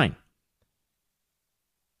massive fine.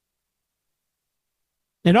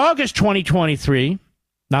 In August 2023,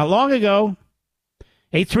 not long ago,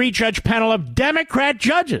 a 3-judge panel of Democrat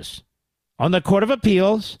judges on the Court of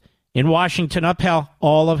Appeals in Washington upheld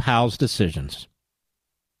all of Howe's decisions.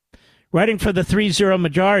 Writing for the 3-0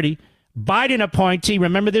 majority, Biden appointee,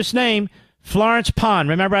 remember this name, Florence Pond.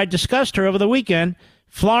 Remember I discussed her over the weekend.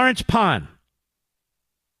 Florence Pond.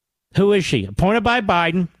 Who is she? Appointed by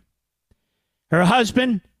Biden. Her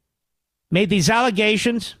husband made these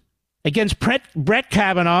allegations against Brett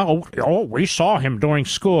Kavanaugh. Oh, we saw him during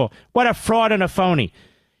school. What a fraud and a phony.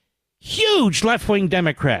 Huge left-wing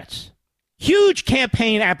Democrats. Huge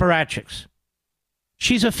campaign apparatchiks.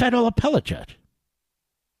 She's a federal appellate judge.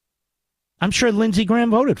 I'm sure Lindsey Graham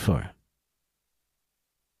voted for her.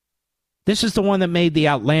 This is the one that made the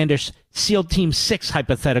outlandish SEAL Team 6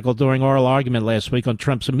 hypothetical during oral argument last week on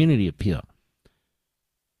Trump's immunity appeal.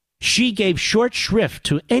 She gave short shrift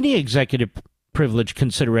to any executive privilege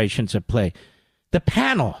considerations at play. The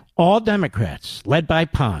panel, all Democrats, led by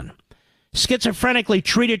Pon, schizophrenically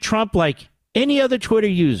treated Trump like any other Twitter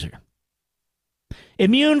user,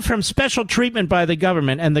 immune from special treatment by the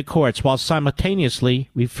government and the courts, while simultaneously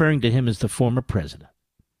referring to him as the former president.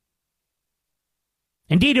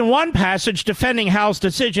 Indeed, in one passage defending Howell's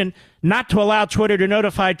decision not to allow Twitter to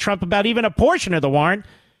notify Trump about even a portion of the warrant,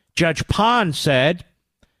 Judge Pon said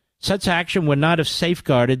such action would not have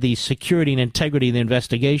safeguarded the security and integrity of the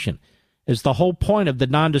investigation, as the whole point of the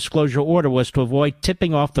non-disclosure order was to avoid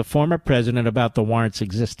tipping off the former president about the warrant's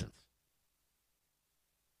existence.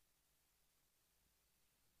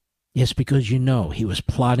 Yes, because you know he was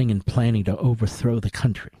plotting and planning to overthrow the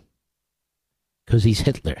country. Because he's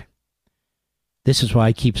Hitler. This is why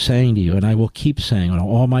I keep saying to you, and I will keep saying on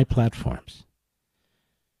all my platforms,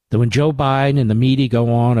 that when Joe Biden and the media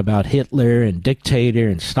go on about Hitler and dictator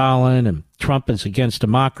and Stalin and Trump is against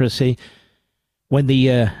democracy, when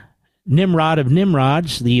the Nimrod of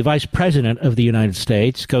Nimrods, the vice president of the United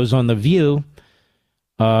States, goes on The View,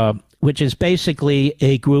 which is basically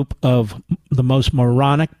a group of the most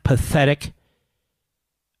moronic, pathetic,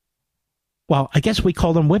 well, I guess we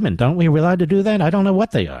call them women, don't we? Are we allowed to do that? I don't know what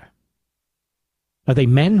they are. Are they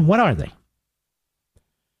men? What are they?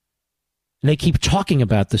 And they keep talking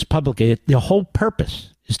about this publicly. The whole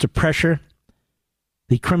purpose is to pressure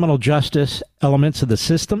the criminal justice elements of the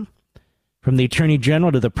system, from the attorney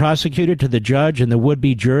general to the prosecutor to the judge and the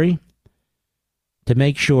would-be jury, to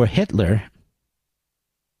make sure Hitler,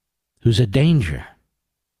 who's a danger,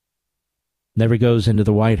 never goes into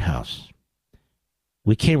the White House.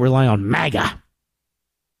 We can't rely on MAGA.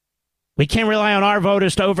 We can't rely on our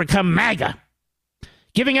voters to overcome MAGA.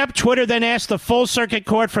 Giving up Twitter then asked the full circuit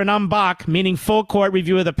court for an en banc, meaning full court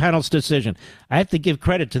review of the panel's decision. I have to give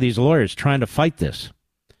credit to these lawyers trying to fight this.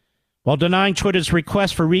 While denying Twitter's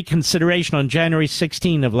request for reconsideration on January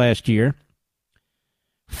 16 of last year,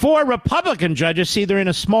 4 Republican judges see they're in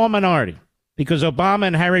a small minority because Obama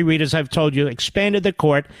and Harry Reid, as I've told you, expanded the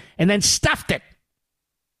court and then stuffed it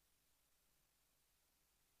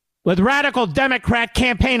with radical Democrat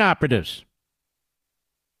campaign operatives.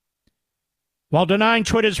 While denying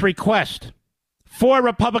Twitter's request, 4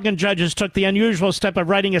 Republican judges took the unusual step of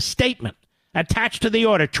writing a statement attached to the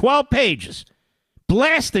order, 12 pages,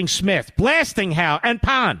 blasting Smith, blasting Howe, and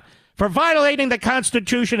Pon for violating the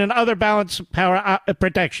Constitution and other balance of power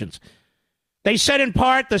protections. They said in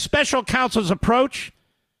part the special counsel's approach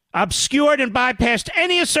obscured and bypassed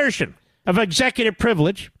any assertion of executive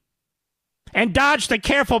privilege and dodged the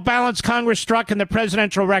careful balance Congress struck in the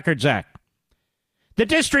Presidential Records Act. The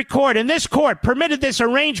district court and this court permitted this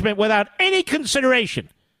arrangement without any consideration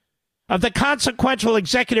of the consequential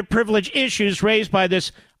executive privilege issues raised by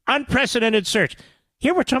this unprecedented search.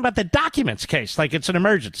 Here we're talking about the documents case like it's an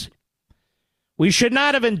emergency. We should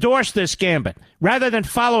not have endorsed this gambit rather than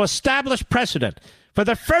follow established precedent. For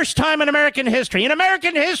the first time in American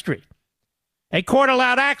history, a court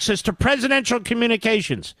allowed access to presidential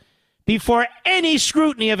communications before any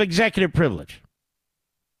scrutiny of executive privilege.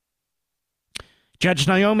 Judge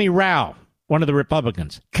Naomi Rao, one of the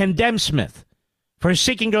Republicans, condemned Smith for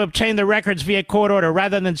seeking to obtain the records via court order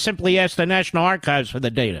rather than simply ask the National Archives for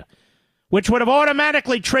the data, which would have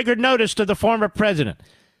automatically triggered notice to the former president,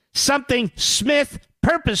 something Smith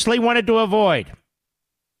purposely wanted to avoid.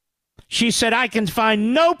 She said, I can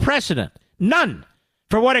find no precedent, none,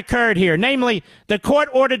 for what occurred here. Namely, the court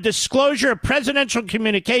ordered disclosure of presidential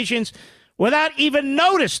communications without even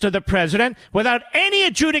notice to the president, without any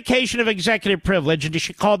adjudication of executive privilege, and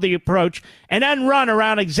she called the approach an end run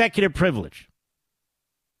around executive privilege.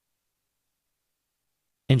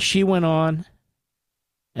 And she went on,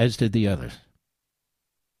 as did the others,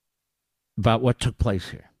 about what took place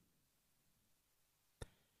here.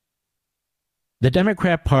 The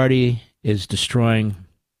Democrat Party is destroying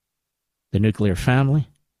the nuclear family.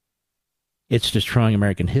 It's destroying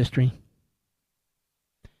American history.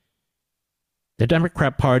 The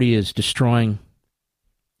Democrat Party is destroying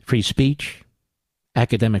free speech,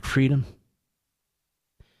 academic freedom.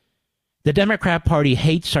 The Democrat Party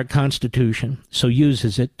hates our Constitution, so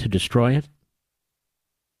uses it to destroy it.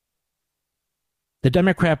 The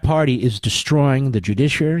Democrat Party is destroying the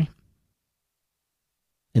judiciary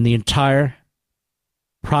and the entire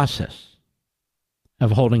process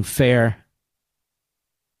of holding fair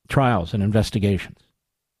trials and investigations.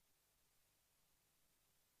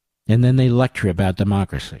 And then they lecture about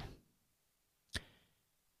democracy.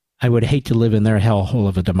 I would hate to live in their hellhole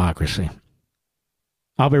of a democracy.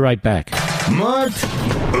 I'll be right back. Mark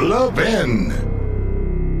Levin.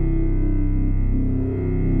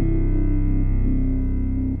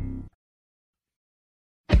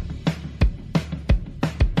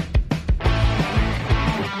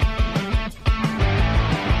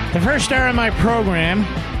 The first hour of my program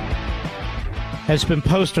has been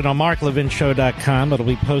posted on marklevinshow.com. It'll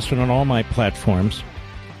be posted on all my platforms.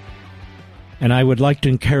 And I would like to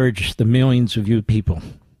encourage the millions of you people,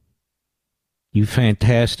 you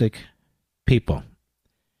fantastic people,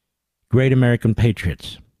 great American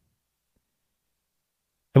patriots.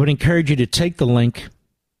 I would encourage you to take the link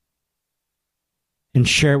and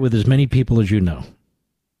share it with as many people as you know.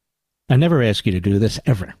 I never ask you to do this,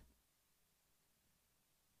 ever.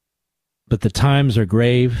 But the times are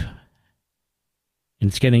grave, and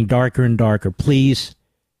it's getting darker and darker. Please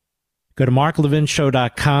go to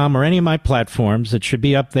marklevinshow.com or any of my platforms. It should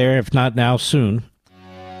be up there, if not now, soon.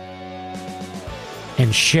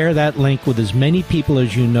 And share that link with as many people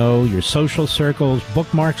as you know, your social circles,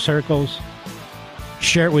 bookmark circles.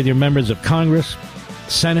 Share it with your members of Congress,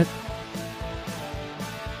 Senate,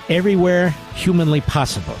 everywhere humanly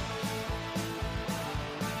possible.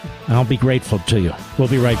 I'll be grateful to you. We'll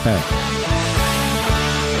be right back.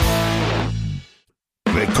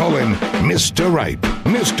 They call him Mr. Right,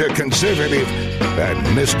 Mr. Conservative,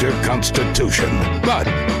 and Mr. Constitution. But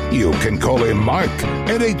you can call him Mark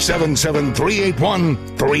at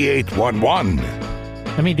 877-381-3811.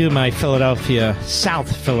 Let me do my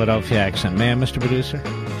South Philadelphia accent, man, Mr. Producer.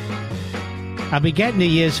 I'll be getting to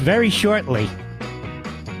you very shortly.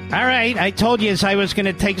 All right, I told you I was going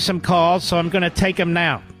to take some calls, so I'm going to take them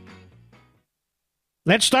now.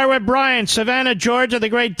 Let's start with Brian, Savannah, Georgia, the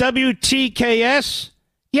great WTKS.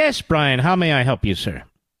 Yes, Brian, how may I help you, sir?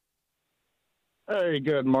 Hey,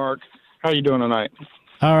 good, Mark. How you doing tonight?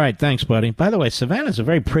 All right, thanks, buddy. By the way, Savannah's a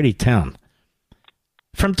very pretty town.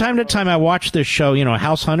 From time to time, I watch this show,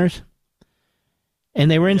 House Hunters, and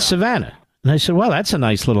they were in Savannah. And I said, well, that's a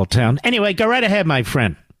nice little town. Anyway, go right ahead, my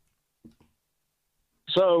friend.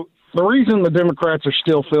 So the reason the Democrats are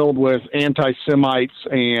still filled with anti-Semites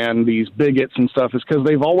and these bigots and stuff is because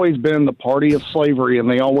they've always been the party of slavery, and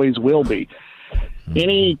they always will be.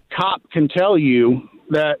 Any cop can tell you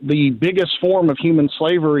that the biggest form of human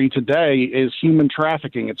slavery today is human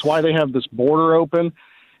trafficking. It's why they have this border open.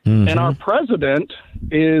 Mm-hmm. And our president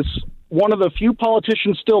is one of the few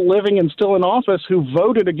politicians still living and still in office who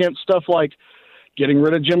voted against stuff like getting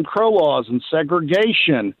rid of Jim Crow laws and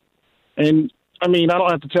segregation. And, I don't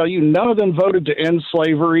have to tell you, none of them voted to end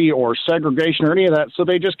slavery or segregation or any of that, so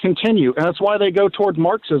they just continue. And that's why they go toward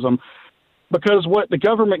Marxism. Because what the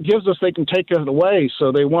government gives us, they can take it away.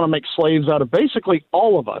 So they want to make slaves out of basically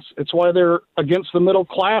all of us. It's why they're against the middle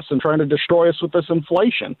class and trying to destroy us with this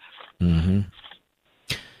inflation. Mm-hmm.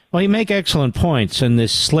 Well, you make excellent points. And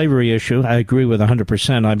this slavery issue, I agree with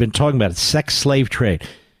 100%. I've been talking about it, sex slave trade.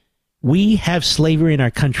 We have slavery in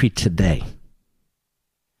our country today.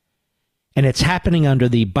 And it's happening under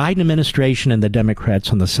the Biden administration and the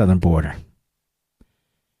Democrats on the southern border.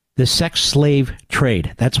 The sex slave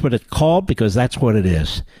trade. That's what it's called because that's what it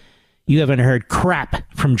is. You haven't heard crap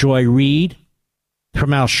from Joy Reid,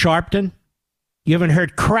 from Al Sharpton. You haven't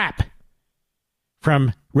heard crap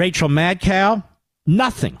from Rachel Madcow.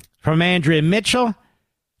 Nothing from Andrea Mitchell,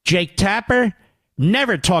 Jake Tapper.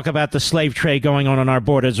 Never talk about the slave trade going on our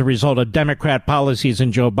border as a result of Democrat policies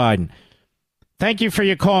and Joe Biden. Thank you for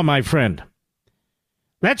your call, my friend.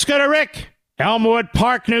 Let's go to Rick, Elmwood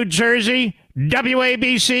Park, New Jersey.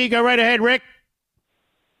 WABC, go right ahead, Rick.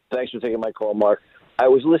 Thanks for taking my call, Mark. I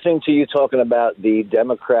was listening to you talking about the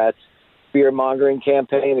Democrats' fear-mongering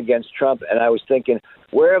campaign against Trump, and I was thinking,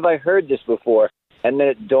 where have I heard this before? And then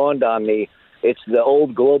it dawned on me, it's the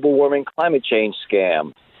old global warming climate change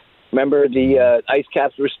scam. Remember the ice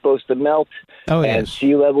caps were supposed to melt, and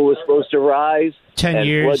sea level was supposed to rise. 10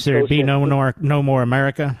 years, there'd be no more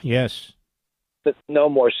America, yes. No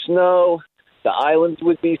more snow. The islands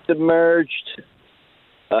would be submerged.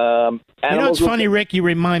 It's funny, Rick, you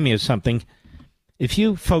remind me of something. If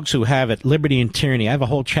you folks who have it, Liberty and Tyranny, I have a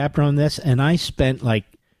whole chapter on this, and I spent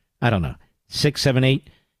 6, 7, 8,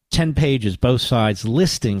 10 pages, both sides,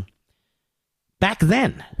 listing back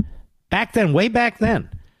then, way back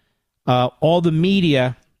then, all the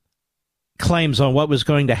media claims on what was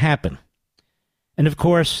going to happen. And, of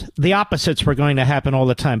course, the opposites were going to happen all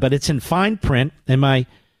the time. But it's in fine print, and my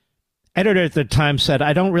editor at the time said,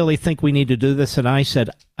 I don't really think we need to do this. And I said,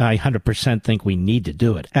 I 100% think we need to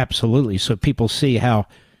do it. Absolutely. So people see how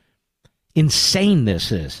insane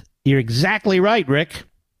this is. You're exactly right, Rick.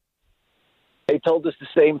 They told us the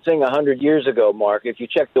same thing 100 years ago, Mark. If you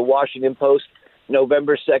check the Washington Post,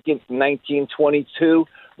 November 2nd, 1922,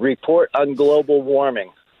 report on global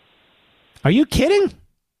warming. Are you kidding?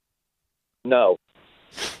 No.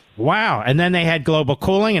 Wow. And then they had global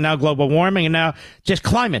cooling and now global warming and now just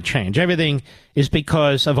climate change. Everything is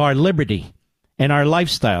because of our liberty and our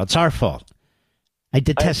lifestyle. It's our fault. I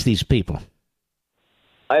detest these people.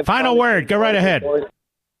 Final word. Go right ahead.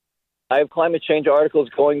 I have climate change articles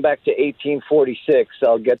going back to 1846.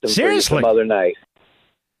 I'll get them for you some other night.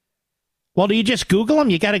 Well, do you just Google them?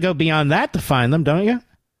 You got to go beyond that to find them, don't you?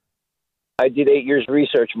 I did 8 years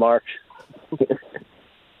research, Mark.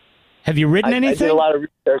 Have you written anything? I did a lot of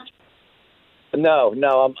research.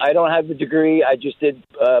 No, I don't have the degree. I just did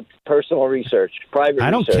personal research, private research.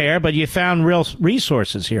 I don't care, but you found real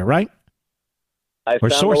resources here, right? I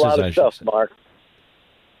found sources, a lot of stuff, Mark.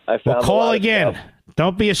 Well, call again.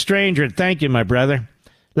 Don't be a stranger. Thank you, my brother.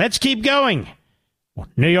 Let's keep going.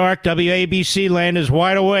 New York, WABC land is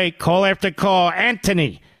wide awake. Call after call.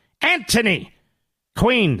 Anthony,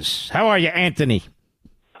 Queens. How are you, Anthony?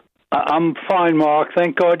 I'm fine, Mark.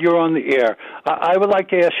 Thank God you're on the air. I would like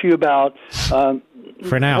to ask you about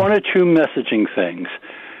for now, 1 or 2 messaging things.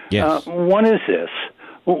 Yes. One is this.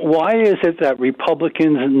 Why is it that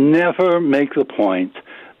Republicans never make the point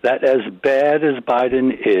that as bad as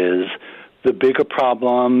Biden is, the bigger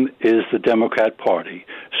problem is the Democrat Party?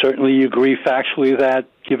 Certainly you agree factually that,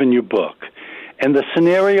 given your book. And the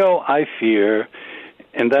scenario I fear,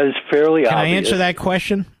 and that is fairly obvious. Can I answer that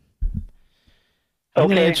question? I'm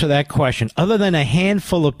going to answer that question. Other than a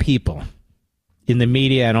handful of people in the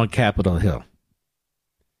media and on Capitol Hill,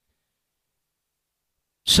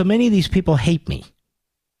 so many of these people hate me.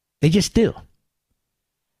 They just do.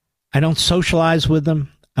 I don't socialize with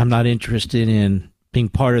them. I'm not interested in being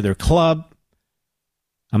part of their club.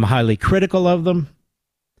 I'm highly critical of them.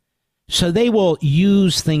 So they will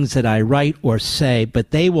use things that I write or say,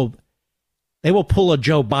 but they will pull a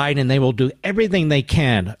Joe Biden. They will do everything they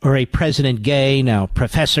can, or a President Gay, now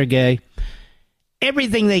Professor Gay,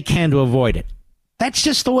 everything they can to avoid it. That's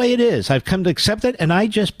just the way it is. I've come to accept it, and I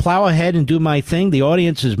just plow ahead and do my thing. The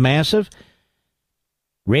audience is massive.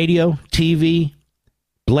 Radio, TV,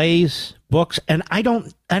 Blaze, books, and I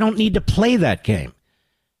don't need to play that game.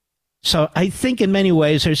 So I think in many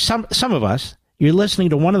ways, there's some of us, you're listening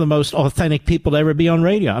to one of the most authentic people to ever be on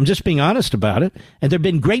radio. I'm just being honest about it. And there have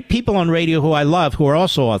been great people on radio who I love who are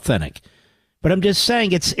also authentic. But I'm just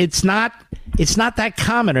saying it's not that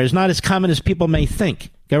common, or it's not as common as people may think.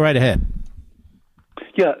 Go right ahead.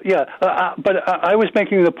 Yeah. But I was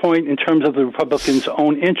making the point in terms of the Republicans'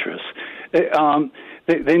 own interests.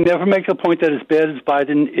 They never make the point that as bad as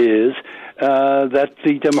Biden is, that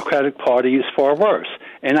the Democratic Party is far worse.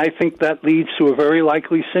 And I think that leads to a very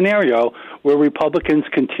likely scenario where Republicans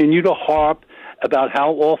continue to harp about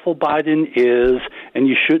how awful Biden is and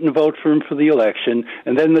you shouldn't vote for him for the election.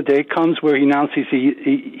 And then the day comes where he announces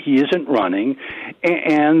he isn't running,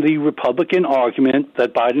 and the Republican argument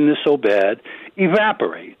that Biden is so bad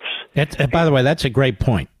evaporates. By the way, that's a great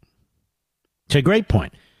point. It's a great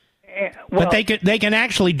point. Well, but they can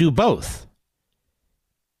actually do both.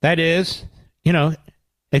 That is,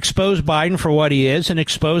 expose Biden for what he is and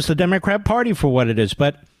expose the Democrat Party for what it is.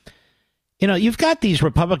 But, you've got these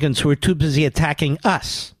Republicans who are too busy attacking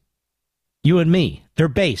us, you and me, their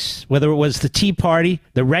base, whether it was the Tea Party,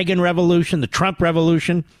 the Reagan Revolution, the Trump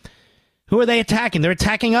Revolution. Who are they attacking? They're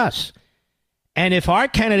attacking us. And if our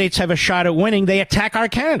candidates have a shot at winning, they attack our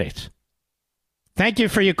candidates. Thank you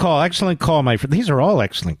for your call. Excellent call, my friend. These are all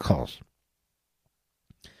excellent calls.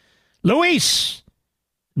 Luis,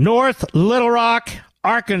 North Little Rock,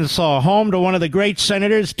 Arkansas, home to one of the great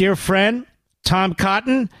senators, dear friend, Tom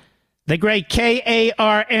Cotton, the great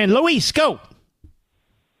K-A-R-N. Luis, go.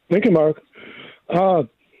 Thank you, Mark. The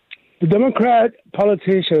Democrat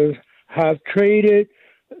politicians have traded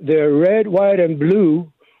their red, white, and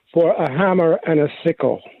blue for a hammer and a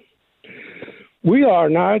sickle. We are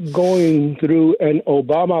not going through an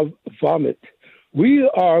Obama vomit. We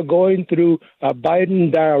are going through a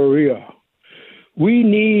Biden diarrhea. We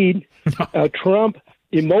need a Trump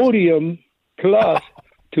Imodium Plus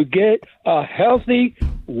to get a healthy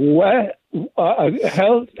weight.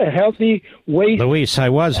 Luis, I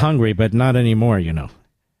was hungry, but not anymore,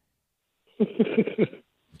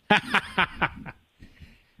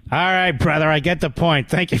 All right, brother, I get the point.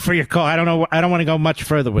 Thank you for your call. I don't want to go much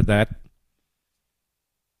further with that.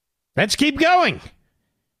 Let's keep going.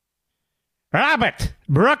 Robert,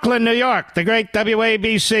 Brooklyn, New York, the great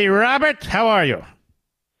WABC. Robert, how are you?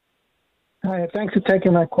 Hi, thanks for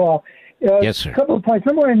taking my call. Yes, sir. A couple of points.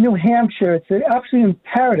 Number one, in New Hampshire, it's absolutely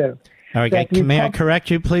imperative. All right, may I correct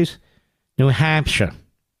you, please? New Hampshire.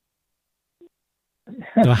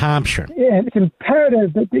 New Hampshire. Yeah, it's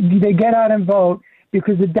imperative that they get out and vote,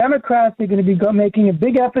 because the Democrats are going to be making a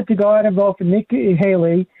big effort to go out and vote for Nikki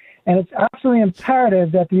Haley, and it's absolutely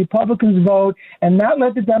imperative that the Republicans vote and not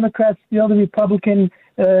let the Democrats steal the Republican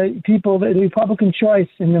people, the Republican choice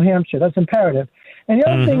in New Hampshire. That's imperative. And the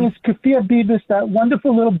other thing is Kafir Bibis, that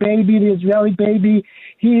wonderful little baby, the Israeli baby.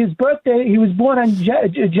 His birthday, he was born on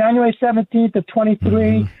January 17th of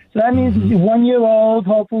 23. So that means he's 1 year old.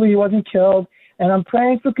 Hopefully he wasn't killed. And I'm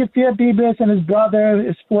praying for Kafir Bibis and his brother,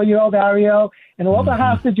 his 4-year-old Ariel, and all the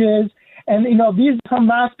hostages. And, these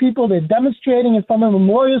Hamas people, they're demonstrating in front of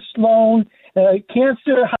Memorial Sloan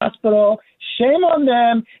Cancer Hospital. Shame on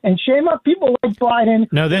them, and shame on people like Biden.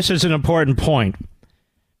 No, this is an important point.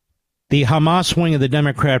 The Hamas wing of the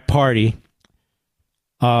Democrat Party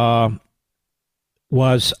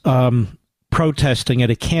was protesting at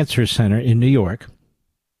a cancer center in New York.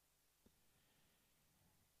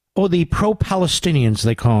 Oh, the pro-Palestinians,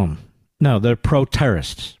 they call them. No, they're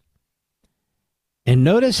pro-terrorists. And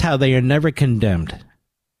notice how they are never condemned.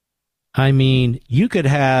 I mean, you could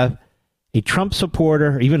have a Trump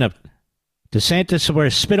supporter, even a DeSantis supporter,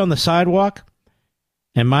 spit on the sidewalk,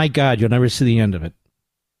 and my God, you'll never see the end of it.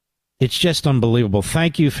 It's just unbelievable.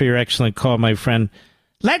 Thank you for your excellent call, my friend.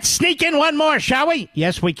 Let's sneak in one more, shall we?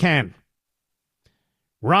 Yes, we can.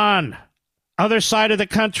 Ron, other side of the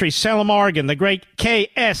country, Salem, Oregon, the great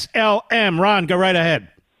KSLM. Ron, go right ahead.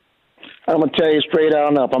 I'm going to tell you straight out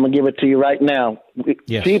and up. I'm going to give it to you right now.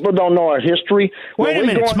 Yes. People don't know our history. Wait a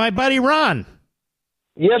minute. It's my buddy Ron.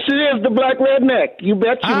 Yes, it is, the black redneck. You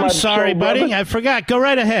bet you, I'm sorry, buddy. Brother. I forgot. Go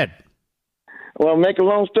right ahead. Well, make a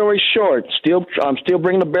long story short, I'm still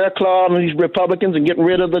bringing the bear claw on these Republicans and getting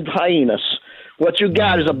rid of the hyenas. What you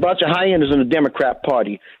got is a bunch of hyenas in the Democrat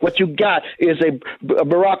Party. What you got is a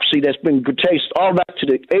bureaucracy that's been traced all back to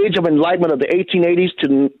the age of enlightenment of the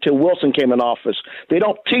 1880s till Wilson came in office. They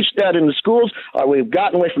don't teach that in the schools. We've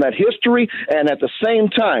gotten away from that history, and at the same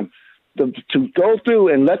time, to go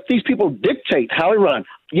through and let these people dictate how they run.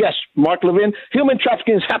 Yes, Mark Levin, human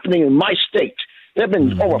trafficking is happening in my state. There have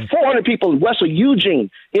been over 400 people west of Eugene,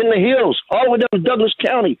 in the hills, all the way down to Douglas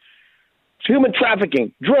County. It's human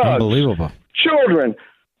trafficking, drugs, unbelievable, children,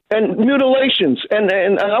 and mutilations.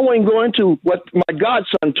 And I won't even go into what my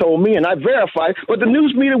godson told me, and I verified, but the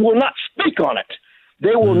news media will not speak on it.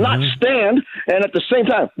 They will not stand. And at the same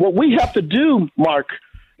time, what we have to do, Mark,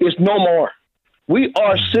 is no more. We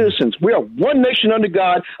are citizens. We are one nation under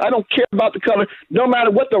God. I don't care about the color. No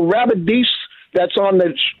matter what the rabid beasts that's on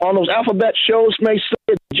those alphabet shows may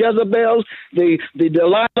say, Jezebels, the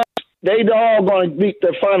Delilah, they all going to meet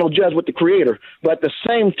their final judge with the Creator. But at the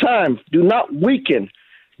same time, do not weaken.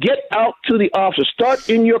 Get out to the office. Start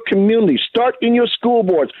in your community. Start in your school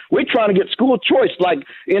boards. We're trying to get school choice like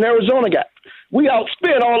in Arizona got. We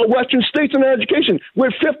outspend all the Western states in their education.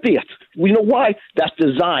 We're 50th. You know why? That's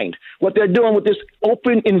designed. What they're doing with this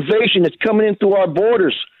open invasion that's coming in through our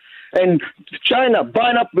borders. And China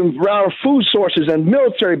buying up our food sources and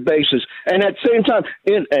military bases, and at the same time,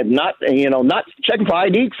 not checking for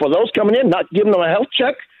ID for those coming in, not giving them a health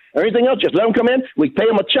check or anything else. Just let them come in. We pay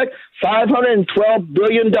them a check. $512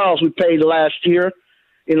 billion we paid last year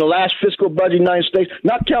in the last fiscal budget in the United States,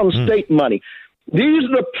 not counting state money. These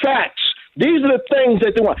are the facts. These are the things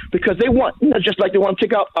that they want, because they want, just like they want to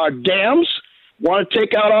take out our dams, want to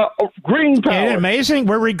take out our green power. Isn't it amazing?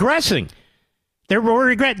 We're regressing. They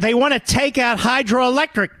want to take out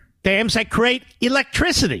hydroelectric dams that create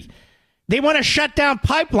electricity. They want to shut down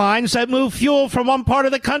pipelines that move fuel from one part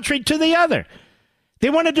of the country to the other. They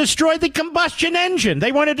want to destroy the combustion engine.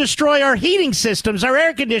 They want to destroy our heating systems, our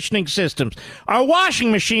air conditioning systems, our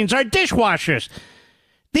washing machines, our dishwashers.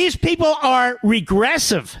 These people are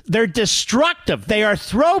regressive. They're destructive. They are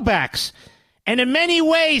throwbacks. And in many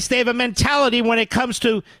ways, they have a mentality when it comes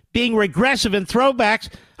to being regressive and throwbacks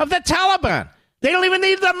of the Taliban. They don't even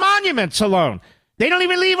leave the monuments alone. They don't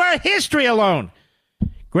even leave our history alone.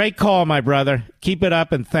 Great call, my brother. Keep it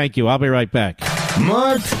up, and thank you. I'll be right back.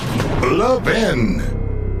 Mark Levin.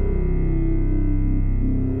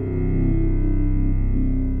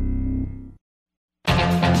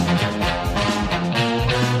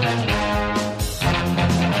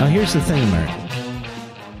 Now, here's the thing, America.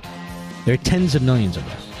 There are tens of millions of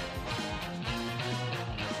us.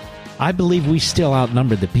 I believe we still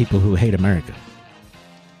outnumber the people who hate America.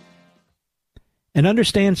 And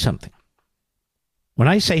understand something. When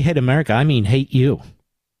I say hate America, I mean hate you.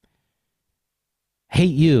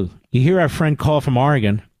 Hate you. You hear our friend call from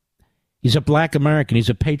Oregon. He's a black American. He's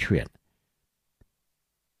a patriot.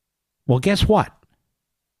 Well, guess what?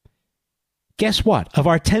 Guess what? Of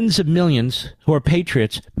our tens of millions who are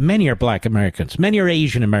patriots, many are black Americans. Many are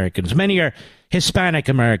Asian Americans. Many are Hispanic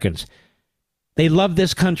Americans. They love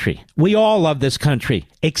this country. We all love this country,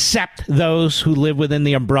 except those who live within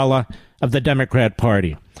the umbrella of the Democrat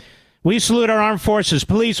Party. We salute our armed forces,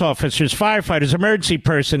 police officers, firefighters, emergency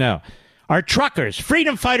personnel, our truckers,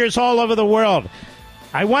 freedom fighters all over the world.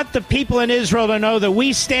 I want the people in Israel to know that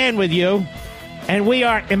we stand with you, and we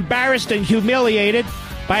are embarrassed and humiliated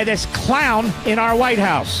by this clown in our White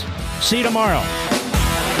House. See you tomorrow.